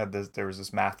 and there was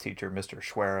this math teacher, Mr.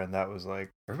 Schwer, and that was like,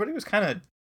 everybody was kind of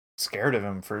scared of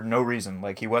him for no reason.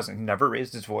 Like, he never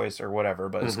raised his voice or whatever,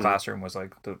 but his classroom was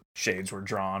like, the shades were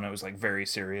drawn, it was like very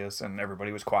serious, and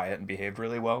everybody was quiet and behaved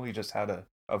really well. He just had a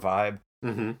vibe.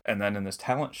 Mm-hmm. And then in this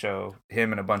talent show,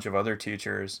 him and a bunch of other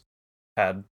teachers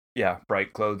had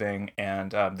bright clothing,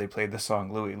 and they played the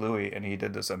song Louie Louie, and he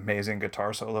did this amazing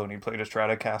guitar solo, and he played a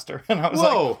Stratocaster, and I was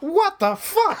Whoa. like, what the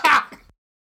fuck?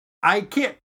 I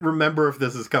can't remember if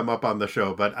this has come up on the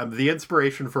show, but the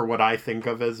inspiration for what I think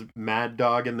of as Mad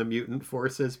Dog and the Mutant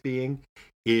Force as being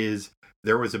is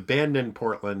there was a band in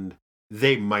Portland,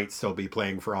 they might still be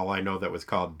playing for all I know, that was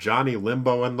called Johnny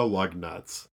Limbo and the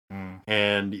Lugnuts.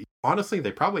 And honestly,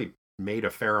 they probably made a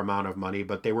fair amount of money,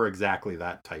 but they were exactly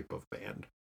that type of band.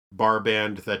 Bar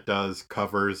band that does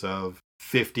covers of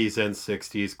 50s and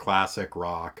 60s classic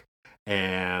rock.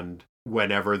 And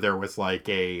whenever there was like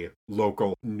a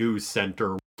local news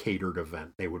center catered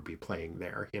event, they would be playing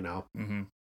there, you know? Mm-hmm.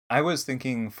 I was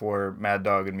thinking for Mad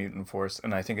Dog and Mutant Force,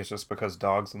 and I think it's just because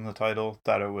Dog's in the title,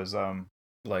 that it was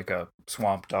like a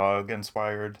Swamp Dog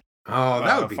inspired. Oh,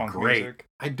 that would be funk great. music.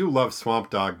 I do love Swamp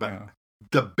Dog, but Yeah.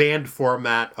 the band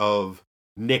format of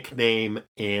nickname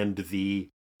and the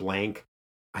blank,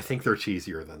 I think they're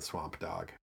cheesier than Swamp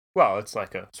Dog. Well, it's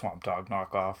like a Swamp Dog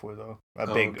knockoff with a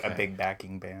Okay. big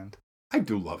backing band. I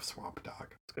do love Swamp Dog.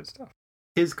 It's good stuff.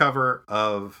 His cover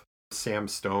of Sam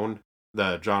Stone,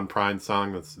 the John Prine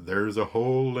song that's "There's a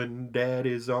hole in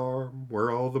Daddy's arm where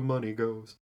all the money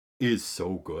goes," is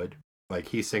so good. Like,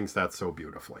 he sings that so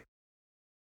beautifully.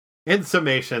 In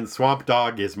summation, Swamp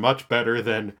Dogg is much better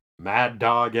than Mad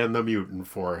Dog and the Mutant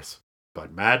Force.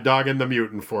 But Mad Dog and the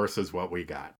Mutant Force is what we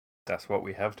got. That's what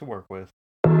we have to work with.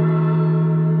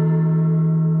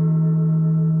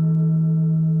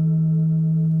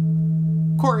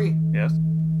 Corey, Yes?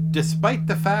 despite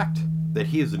the fact that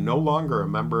he is no longer a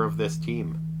member of this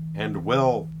team and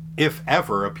will, if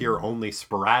ever, appear only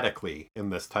sporadically in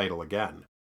this title again,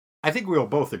 I think we'll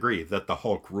both agree that the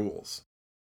Hulk rules.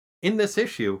 In this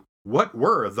issue, what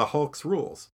were the Hulk's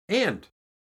rules? And,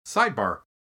 sidebar,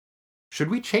 should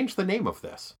we change the name of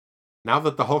this? Now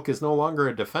that the Hulk is no longer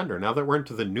a Defender, now that we're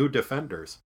into the new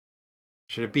Defenders,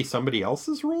 should it be somebody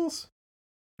else's rules?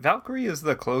 Valkyrie is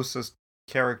the closest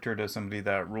character to somebody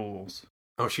that rules.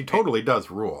 Oh, she totally does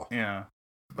rule. Yeah.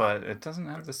 But it doesn't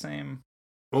have the same...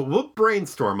 Well, we'll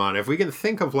brainstorm on it if we can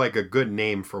think of like a good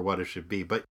name for what it should be.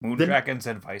 But Moondragon's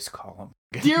advice column.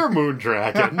 Dear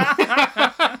Moondragon.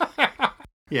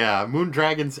 Yeah,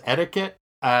 Moondragon's etiquette?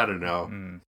 I don't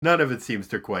know. None of it seems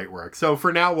to quite work. So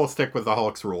for now, we'll stick with the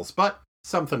Hulk's rules, but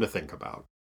something to think about.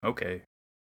 Okay.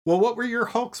 Well, what were your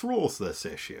Hulk's rules this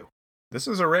issue? This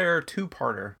is a rare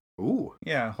two-parter. Ooh.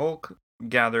 Yeah, Hulk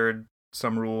gathered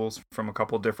some rules from a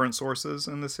couple different sources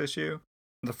in this issue.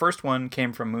 The first one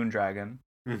came from Moondragon,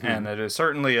 and it is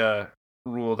certainly a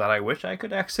rule that I wish I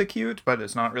could execute, but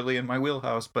it's not really in my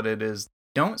wheelhouse, but it is,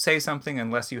 don't say something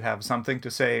unless you have something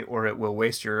to say, or it will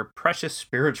waste your precious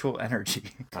spiritual energy.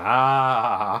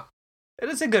 Ah. It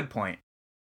is a good point.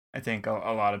 I think a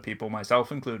lot of people,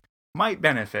 myself included, might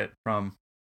benefit from,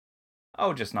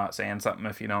 just not saying something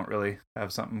if you don't really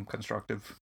have something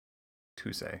constructive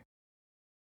to say.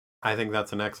 I think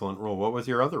that's an excellent rule. What was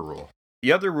your other rule?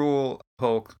 The other rule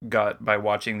Hulk got by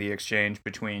watching the exchange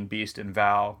between Beast and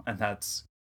Val, and that's,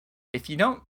 if you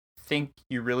don't think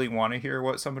you really want to hear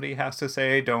what somebody has to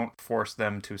say, don't force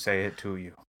them to say it to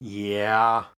you.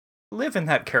 Yeah. Live in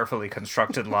that carefully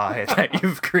constructed lie that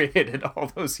you've created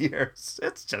all those years.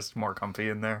 It's just more comfy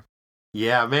in there.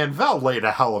 Yeah, man, Val laid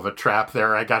a hell of a trap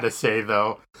there, I gotta say,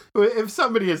 though. If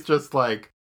somebody is just like,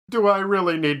 do I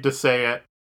really need to say it?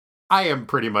 I am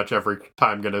pretty much every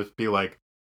time gonna be like,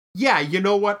 yeah, you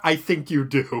know what? I think you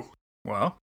do.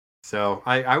 Well. So,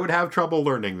 I would have trouble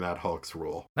learning that Hulk's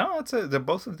rule. No,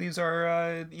 both of these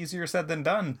are easier said than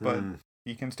done, but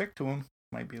you can stick to them.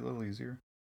 Might be a little easier.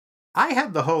 I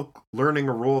had the Hulk learning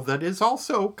a rule that is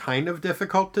also kind of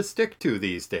difficult to stick to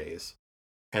these days.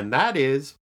 And that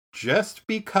is, just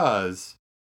because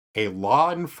a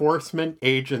law enforcement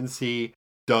agency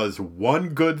does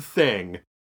one good thing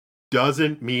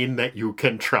doesn't mean that you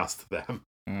can trust them.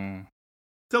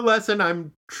 It's a lesson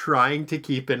I'm trying to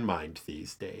keep in mind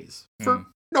these days, for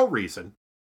no reason.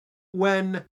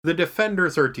 When the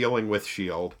Defenders are dealing with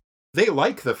S.H.I.E.L.D., they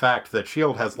like the fact that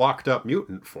S.H.I.E.L.D. has locked up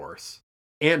Mutant Force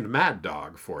and Mad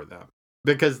Dog for them,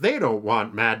 because they don't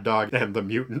want Mad Dog and the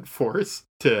Mutant Force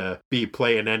to be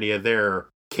playing any of their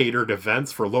catered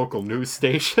events for local news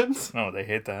stations. Oh, they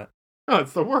hate that. Oh,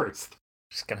 it's the worst.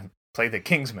 Just gonna play the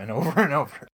Kingsman over and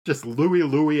over. Just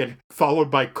Louie and followed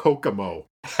by Kokomo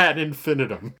ad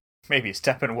infinitum. Maybe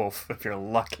Steppenwolf if you're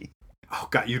lucky. Oh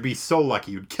god, you'd be so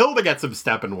lucky. You'd kill to get some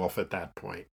Steppenwolf at that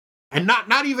point. And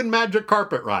not even Magic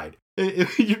Carpet Ride.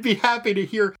 You'd be happy to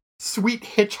hear Sweet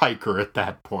Hitchhiker at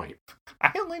that point.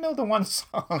 I only know the one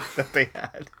song that they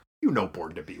had. You know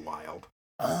Born to be Wild.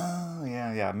 Oh,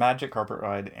 yeah. Magic Carpet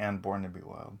Ride and Born to be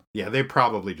Wild. Yeah, they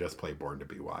probably just play Born to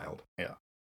be Wild. Yeah.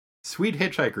 Sweet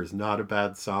Hitchhiker's not a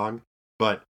bad song,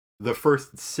 but the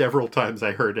first several times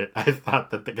I heard it, I thought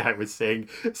that the guy was saying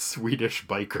Swedish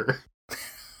biker.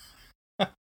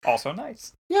 Also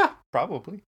nice. Yeah.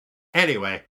 Probably.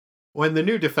 Anyway, when the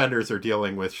new Defenders are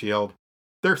dealing with S.H.I.E.L.D.,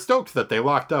 they're stoked that they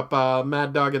locked up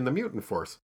Mad Dog and the Mutant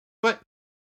Force. But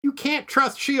you can't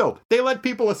trust S.H.I.E.L.D. They let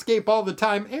people escape all the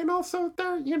time, and also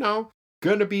they're,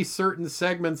 gonna be certain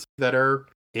segments that are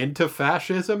into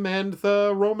fascism and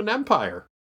the Roman Empire.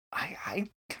 I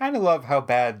kind of love how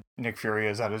bad Nick Fury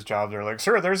is at his job. They're like,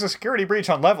 sir, there's a security breach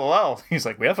on level L. He's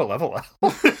like, we have a level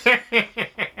L.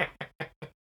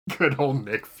 Good old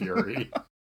Nick Fury.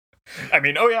 I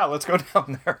mean, let's go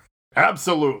down there.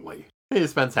 Absolutely. He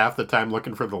spends half the time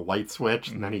looking for the light switch,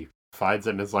 and then he finds it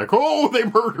and is like, oh, they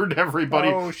murdered everybody.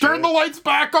 Oh, shit. Turn the lights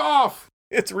back off.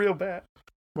 It's real bad.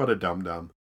 What a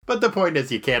dum-dum. But the point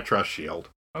is, you can't trust S.H.I.E.L.D.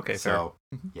 Okay, so,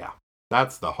 yeah,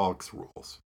 that's the Hulk's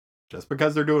rules. Just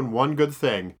because they're doing one good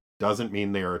thing doesn't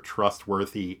mean they are a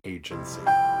trustworthy agency.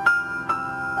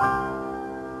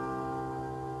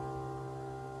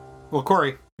 Well,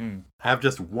 Corey, I have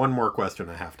just one more question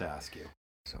I have to ask you.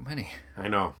 So many. I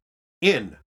know.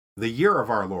 In the year of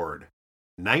our Lord,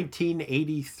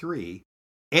 1983,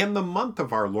 and the month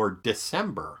of our Lord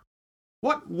December.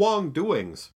 What Wong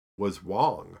doings was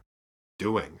Wong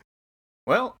doing?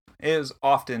 Well, as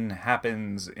often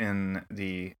happens in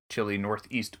the chilly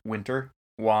northeast winter,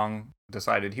 Wong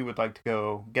decided he would like to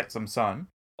go get some sun.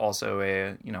 Also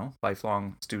a,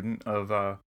 lifelong student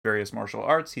of various martial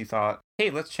arts, he thought,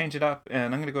 hey, let's change it up,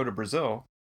 and I'm going to go to Brazil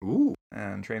Ooh.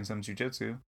 and train some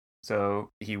jiu-jitsu. So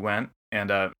he went,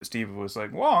 and Steve was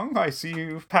like, Wong, I see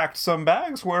you've packed some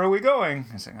bags. Where are we going?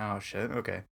 I was like, oh, shit,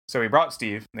 okay. So he brought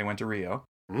Steve. They went to Rio.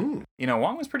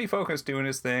 Wong was pretty focused doing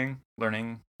his thing,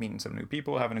 learning, meeting some new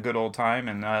people, having a good old time.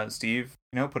 And Steve,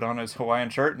 put on his Hawaiian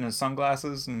shirt and his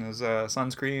sunglasses and his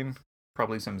sunscreen,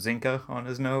 probably some Zinca on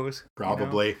his nose.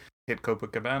 Probably. Hit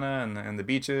Copacabana and the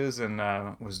beaches and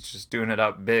was just doing it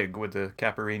up big with the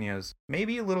caipirinhas.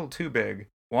 Maybe a little too big.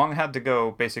 Wong had to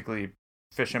go basically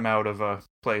fish him out of a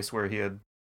place where he had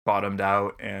bottomed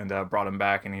out and brought him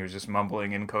back, and he was just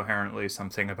mumbling incoherently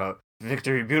something about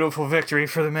victory, beautiful victory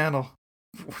for the mantle.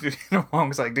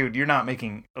 Wong's like, dude, you're not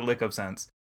making a lick of sense.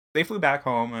 They flew back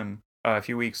home, and a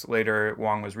few weeks later,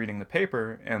 Wong was reading the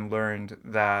paper and learned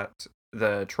that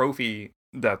the trophy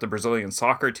that the Brazilian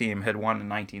soccer team had won in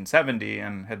 1970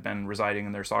 and had been residing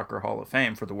in their Soccer Hall of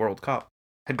Fame for the World Cup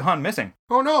had gone missing.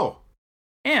 Oh, no.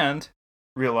 And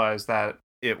realized that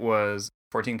it was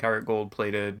 14-karat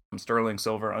gold-plated, sterling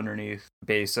silver underneath,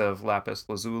 base of lapis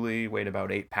lazuli, weighed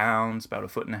about 8 pounds, about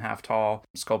 1.5 feet tall,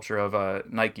 sculpture of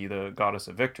Nike, the goddess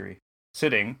of victory,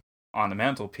 sitting on the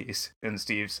mantelpiece in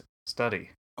Steve's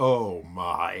study. Oh,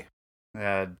 my.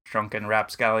 Drunken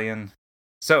rapscallion.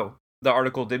 So, the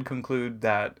article did conclude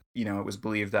that, it was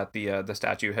believed that the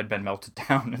statue had been melted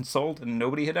down and sold, and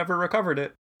nobody had ever recovered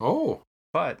it. Oh.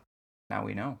 But now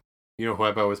we know. You know who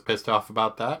I was pissed off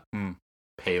about that?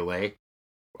 Pele.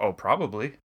 Oh,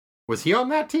 probably. Was he on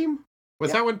that team? Was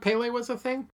Yeah. that when Pele was a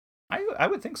thing? I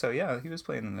would think so, yeah. He was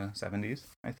playing in the 70s,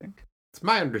 I think. It's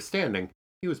my understanding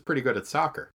he was pretty good at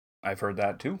soccer. I've heard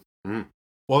that, too.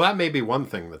 Well, that may be one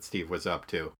thing that Steve was up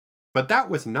to. But that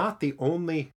was not the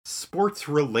only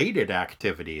sports-related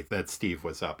activity that Steve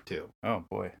was up to. Oh,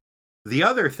 boy. The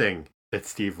other thing that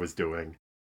Steve was doing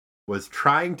was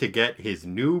trying to get his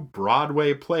new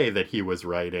Broadway play that he was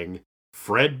writing,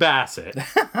 Fred Bassett,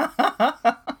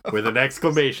 with an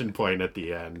exclamation point at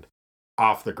the end,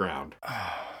 off the ground.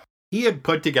 He had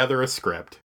put together a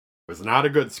script. It was not a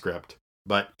good script,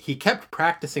 but he kept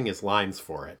practicing his lines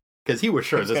for it, because he was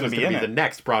sure this was going to be the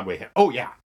next Broadway hit. Oh, yeah.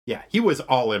 Yeah, he was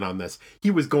all in on this. He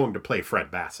was going to play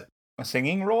Fred Bassett. A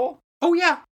singing role? Oh,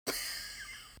 yeah.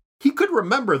 He could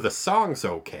remember the songs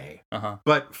okay,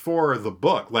 but for the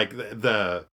book, like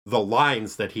the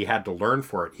lines that he had to learn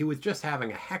for it, he was just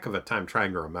having a heck of a time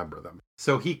trying to remember them.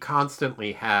 So he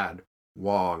constantly had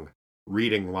Wong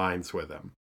reading lines with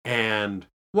him. And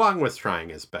Wong was trying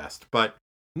his best, but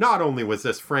not only was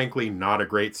this frankly not a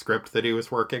great script that he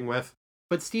was working with,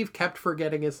 but Steve kept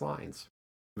forgetting his lines.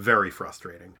 Very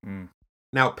frustrating.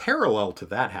 Now, parallel to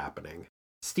that happening,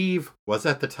 Steve was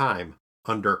at the time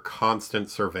under constant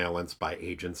surveillance by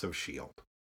agents of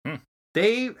S.H.I.E.L.D.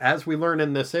 They, as we learn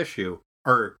in this issue,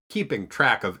 are keeping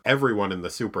track of everyone in the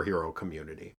superhero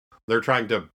community. They're trying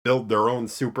to build their own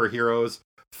superheroes.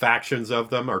 Factions of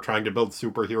them are trying to build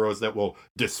superheroes that will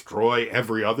destroy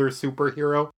every other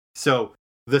superhero. So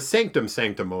the Sanctum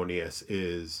Sanctimonious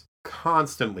is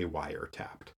constantly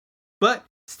wiretapped. But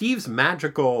Steve's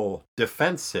magical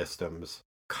defense systems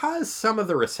cause some of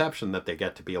the reception that they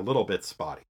get to be a little bit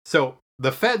spotty. So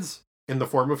the feds, in the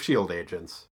form of S.H.I.E.L.D.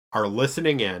 agents, are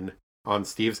listening in on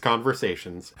Steve's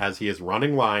conversations as he is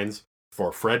running lines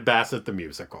for Fred Bassett the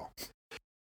musical.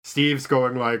 Steve's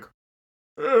going like,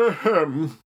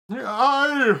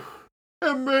 I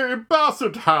am a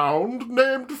Basset hound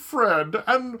named Fred,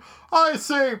 and I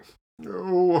say,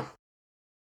 Wong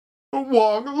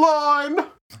line.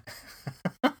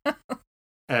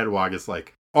 And Wong is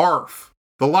like, Arf.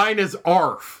 The line is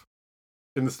Arf.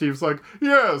 And Steve's like,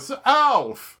 yes,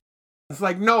 Alf. It's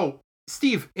like, no,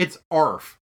 Steve, it's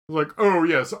Arf. He's like, oh,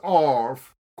 yes,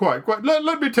 Arf. Quite.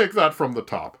 Let me take that from the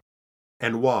top.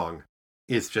 And Wong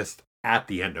is just at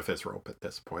the end of his rope at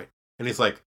this point. And he's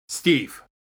like, Steve,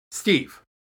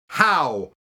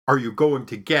 how are you going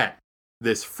to get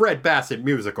this Fred Bassett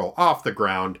musical off the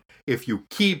ground if you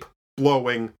keep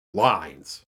blowing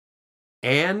lines?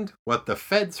 And what the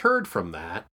feds heard from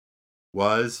that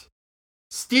was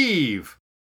Steve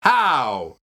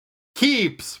Howe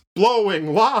keeps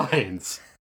blowing lines.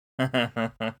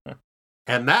 And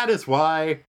that is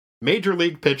why Major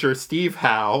League pitcher Steve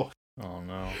Howe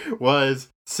was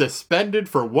suspended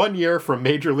for 1 year from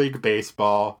Major League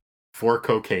Baseball for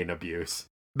cocaine abuse.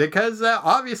 Because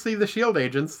obviously the S.H.I.E.L.D.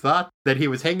 agents thought that he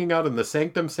was hanging out in the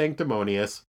Sanctum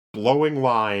Sanctimonious, blowing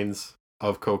lines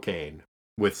of cocaine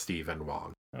with Stephen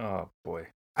Wong. Oh, boy.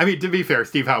 I mean, to be fair,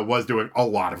 Steve Howe was doing a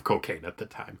lot of cocaine at the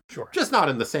time. Sure. Just not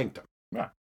in the Sanctum. Yeah.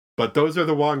 But those are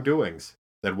the Wong doings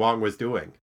that Wong was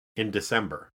doing in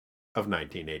December of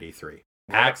 1983.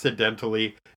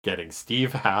 Accidentally getting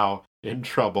Steve Howe in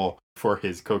trouble for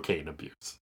his cocaine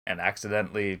abuse. And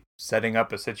accidentally setting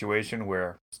up a situation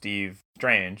where Steve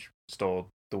Strange stole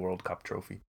the World Cup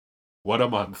trophy. What a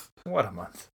month. What a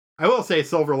month. I will say,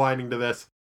 silver lining to this,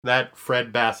 that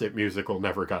Fred Bassett musical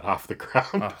never got off the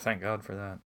ground. Oh, thank God for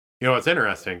that. You know what's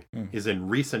interesting is in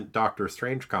recent Doctor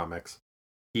Strange comics,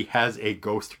 he has a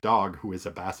ghost dog who is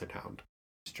a Basset Hound.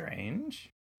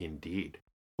 Strange? Indeed.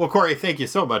 Well, Corey, thank you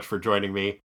so much for joining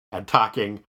me and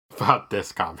talking about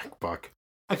this comic book.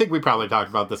 I think we probably talked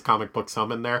about this comic book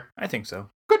some in there. I think so.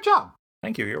 Good job.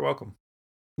 Thank you. You're welcome.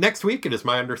 Next week, it is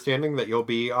my understanding that you'll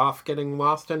be off getting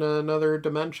lost in another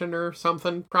dimension or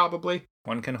something, probably.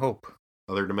 One can hope.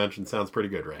 Other dimension sounds pretty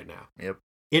good right now. Yep.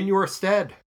 In your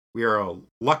stead, we are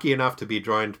lucky enough to be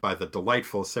joined by the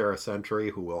delightful Sarah Century,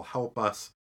 who will help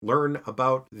us learn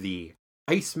about the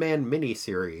Iceman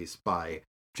miniseries by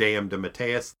J.M.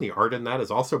 DeMatteis. The art in that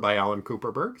is also by Alan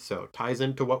Cooperberg, so ties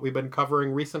into what we've been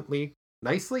covering recently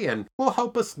nicely, and will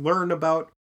help us learn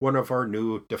about one of our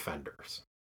new defenders.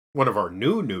 One of our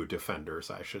new defenders,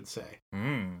 I should say.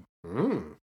 I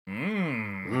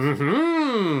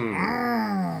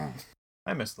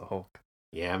miss the Hulk.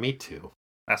 Yeah, me too.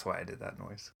 That's why I did that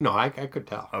noise. No, I could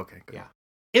tell. Okay, good. Yeah.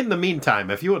 In the meantime,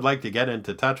 if you would like to get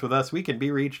into touch with us, we can be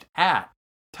reached at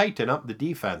Tighten Up the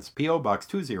Defense, P.O. Box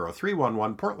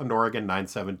 20311, Portland, Oregon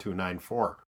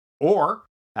 97294. Or,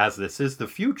 as this is the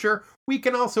future, we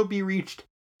can also be reached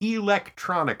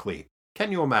electronically.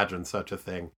 Can you imagine such a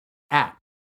thing? At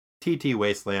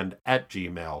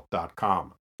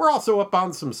ttwasteland@gmail.com. We're also up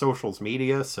on some socials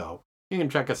media, so you can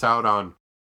check us out on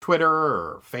Twitter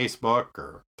or Facebook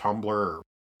or Tumblr.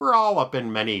 We're all up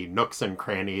in many nooks and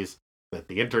crannies that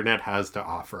the internet has to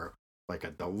offer, like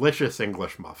a delicious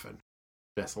English muffin.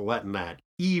 Just letting that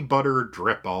e-butter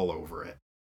drip all over it.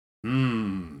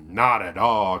 Not at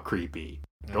all creepy.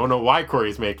 Don't know why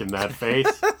Corey's making that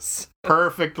face.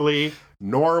 Perfectly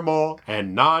normal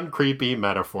and non-creepy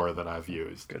metaphor that I've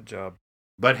used. Good job.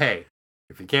 But hey,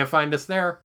 if you can't find us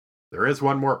there, there is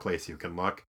one more place you can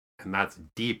look, and that's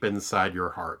deep inside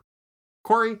your heart.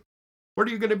 Corey, what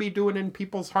are you going to be doing in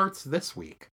people's hearts this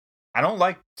week? I don't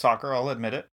like soccer, I'll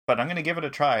admit it, but I'm going to give it a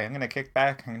try. I'm going to kick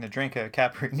back, I'm going to drink a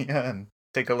Caipirinha and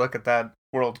take a look at that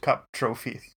World Cup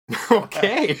trophy.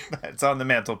 Okay. It's on the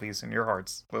mantelpiece in your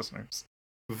hearts, listeners.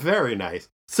 Very nice.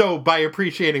 So by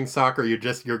appreciating soccer,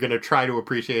 you're going to try to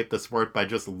appreciate the sport by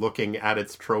just looking at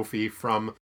its trophy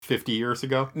from 50 years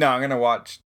ago? No, I'm going to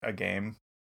watch a game.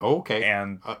 Okay.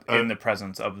 And in the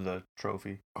presence of the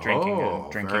trophy. Drinking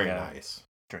very nice.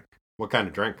 Drink. What kind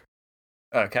of drink?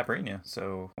 Caipirinha.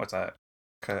 So what's that?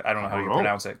 I don't know how you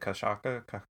pronounce it. Kashaka.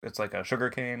 It's like a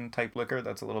sugarcane type liquor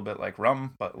that's a little bit like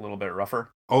rum, but a little bit rougher.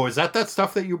 Oh, is that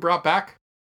stuff that you brought back?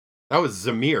 That was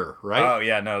Zamir, right? Oh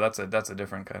yeah, no, that's a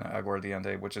different kind of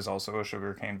aguardiente, which is also a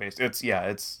sugarcane based. It's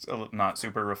not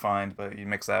super refined, but you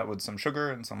mix that with some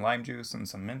sugar and some lime juice and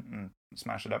some mint and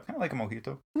smash it up, kind of like a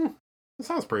mojito. That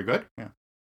sounds pretty good. Yeah.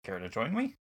 Care to join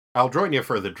me? I'll join you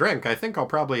for the drink. I think I'll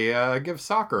probably give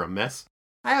soccer a miss.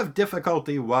 I have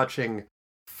difficulty watching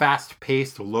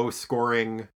fast-paced,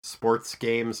 low-scoring sports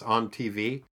games on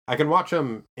TV. I can watch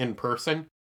them in person,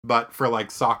 but for like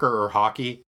soccer or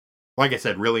hockey, like I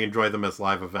said, really enjoy them as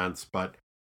live events, but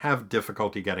have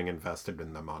difficulty getting invested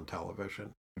in them on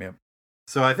television. Yep.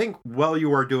 So I think while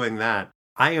you are doing that,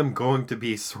 I am going to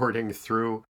be sorting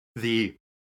through the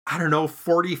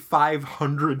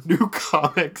 4,500 new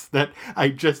comics that I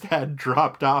just had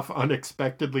dropped off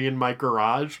unexpectedly in my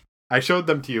garage. I showed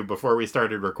them to you before we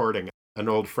started recording. An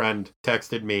old friend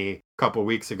texted me a couple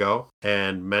weeks ago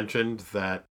and mentioned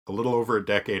that a little over a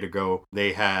decade ago,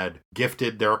 they had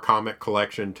gifted their comic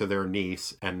collection to their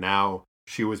niece, and now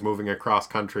she was moving across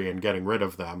country and getting rid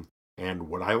of them, and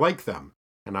would I like them?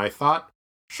 And I thought,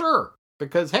 sure,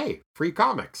 because hey, free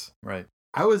comics. Right.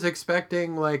 I was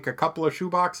expecting like a couple of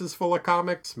shoeboxes full of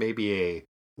comics, maybe a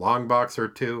long box or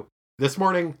two. This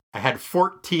morning, I had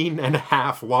 14 and a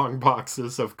half long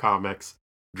boxes of comics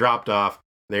dropped off.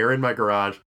 They're in my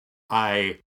garage.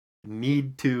 I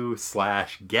need to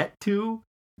 / get to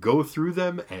go through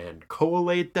them and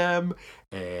collate them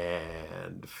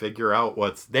and figure out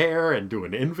what's there and do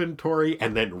an inventory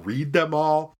and then read them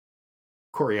all.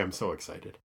 Corey, I'm so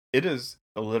excited. It is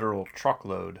a literal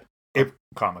truckload of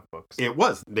comic books. It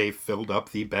was. They filled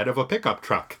up the bed of a pickup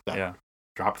truck that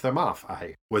dropped them off.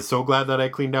 I was so glad that I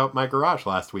cleaned out my garage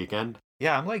last weekend.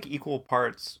 Yeah, I'm like equal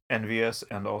parts envious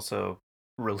and also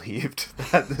relieved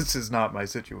that this is not my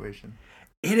situation.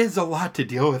 It is a lot to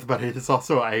deal with, but it is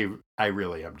also, I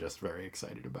really am just very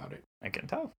excited about it. I can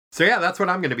tell. So yeah, that's what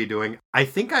I'm going to be doing. I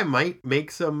think I might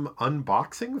make some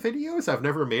unboxing videos. I've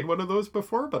never made one of those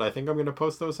before, but I think I'm going to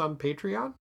post those on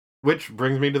Patreon. Which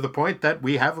brings me to the point that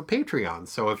we have a Patreon.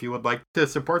 So if you would like to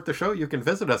support the show, you can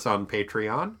visit us on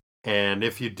Patreon. And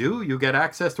if you do, you get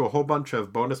access to a whole bunch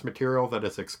of bonus material that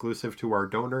is exclusive to our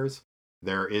donors.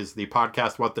 There is the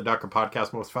podcast, What the Duck, a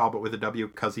podcast most foul, but with a W,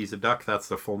 because he's a duck. That's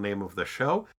the full name of the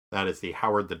show. That is the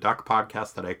Howard the Duck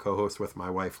podcast that I co-host with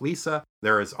my wife, Lisa.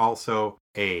 There is also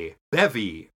a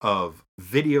bevy of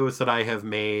videos that I have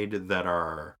made that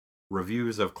are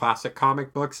reviews of classic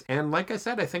comic books. And like I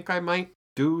said, I think I might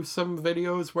do some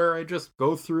videos where I just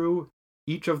go through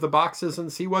each of the boxes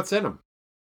and see what's in them.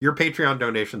 Your Patreon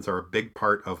donations are a big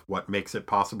part of what makes it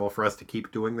possible for us to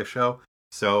keep doing the show.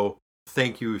 So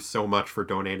thank you so much for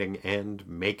donating and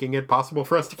making it possible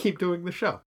for us to keep doing the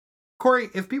show. Corey,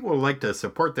 if people would like to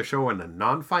support the show in a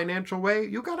non-financial way,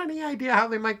 you got any idea how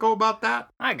they might go about that?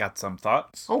 I got some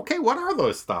thoughts. Okay, what are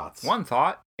those thoughts? One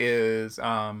thought is,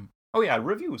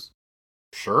 reviews.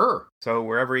 Sure. So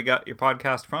wherever you got your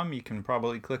podcast from, you can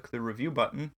probably click the review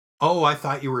button. Oh, I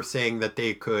thought you were saying that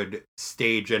they could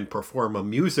stage and perform a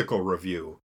musical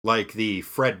review, like the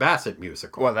Fred Bassett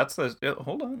musical. Well, that's the...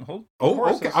 Hold on.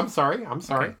 Oh, okay. I'm sorry.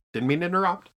 Okay. Didn't mean to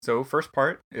interrupt. So first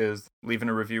part is leaving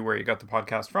a review where you got the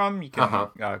podcast from. You can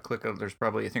click... There's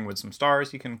probably a thing with some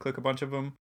stars. You can click a bunch of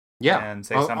them. Yeah. And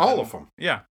say something. All of them.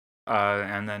 Yeah.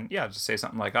 And then, just say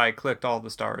something like, I clicked all the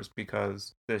stars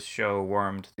because this show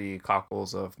warmed the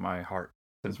cockles of my heart.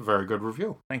 It's a very good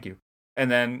review. Thank you. And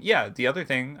then, the other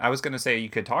thing, I was going to say you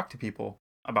could talk to people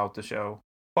about the show,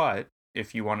 but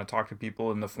if you want to talk to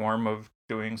people in the form of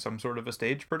doing some sort of a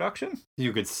stage production,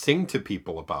 you could sing to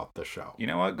people about the show. You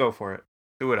know what? Go for it.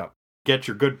 Do it up. Get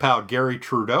your good pal Gary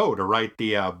Trudeau to write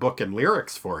the book and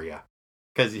lyrics for you.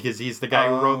 Because he's the guy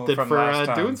who wrote it for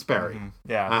Doonesbury. Mm-hmm.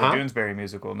 Yeah, the Doonesbury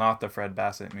musical, not the Fred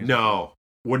Bassett musical. No.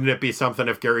 Wouldn't it be something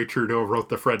if Gary Trudeau wrote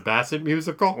the Fred Bassett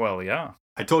musical? Well, yeah.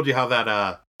 I told you how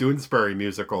that Doonesbury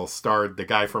musical starred the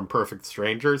guy from Perfect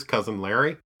Strangers, Cousin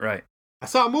Larry. Right. I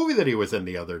saw a movie that he was in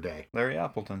the other day. Larry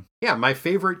Appleton. Yeah, my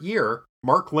favorite year,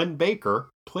 Mark Lynn Baker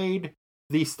played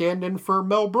the stand-in for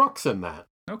Mel Brooks in that.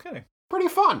 Okay. Pretty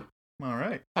fun. All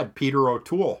right. Had Peter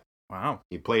O'Toole. Wow.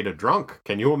 He played a drunk.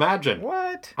 Can you imagine?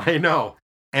 What? I know.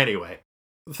 Anyway,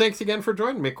 thanks again for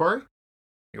joining me, Corey.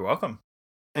 You're welcome.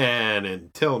 And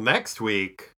until next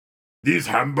week... These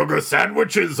hamburger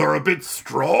sandwiches are a bit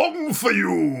strong for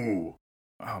you.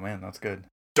 Oh, man, that's good.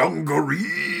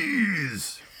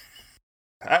 Dungarees.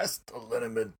 Past the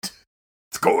liniment.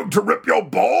 It's going to rip your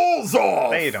balls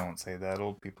off. They don't say that.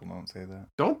 Old people don't say that.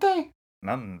 Don't they?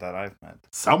 None that I've met.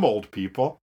 Some old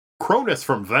people. Cronus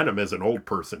from Venom is an old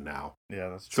person now. Yeah,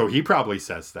 that's true. So he probably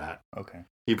says that. Okay.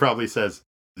 He probably says,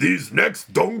 these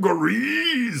next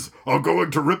dungarees are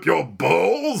going to rip your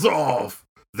balls off.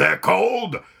 They're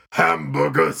called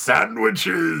hamburger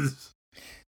sandwiches.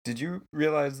 Did you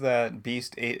realize that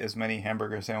Beast ate as many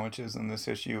hamburger sandwiches in this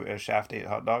issue as Shaft ate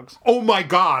hot dogs? Oh my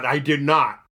god, I did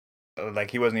not. Like,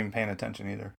 he wasn't even paying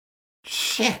attention either.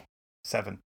 Shit.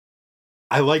 7.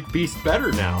 I like Beast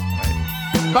better now.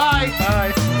 Right. Bye.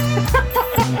 Bye.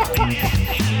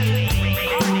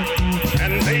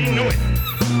 And they know it.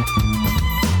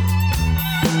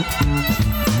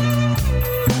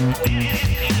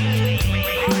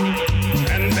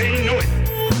 And they know it.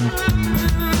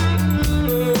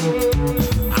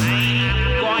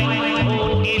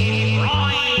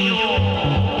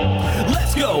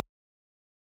 Let's go.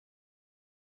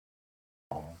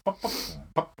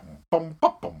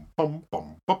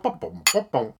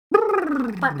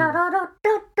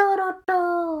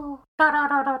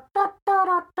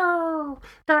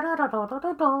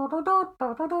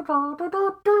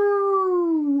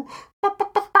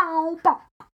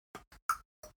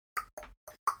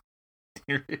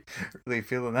 You're really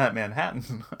feeling that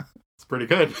Manhattan. It's pretty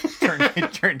good.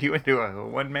 turned you into a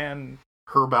one-man...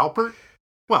 Herb Alpert?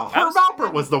 Well, Herb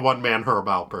Alpert was the one-man Herb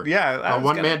Alpert. Yeah. A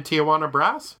one-man Tijuana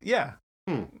Brass? Yeah.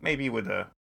 Maybe with a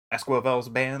Esquivel's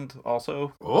band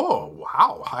also. Oh,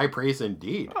 wow. High praise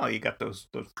indeed. Oh, you got those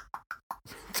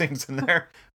things in there.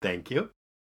 Thank you.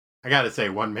 I gotta say,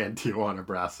 one-man Tijuana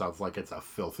Brass sounds like it's a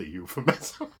filthy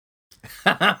euphemism.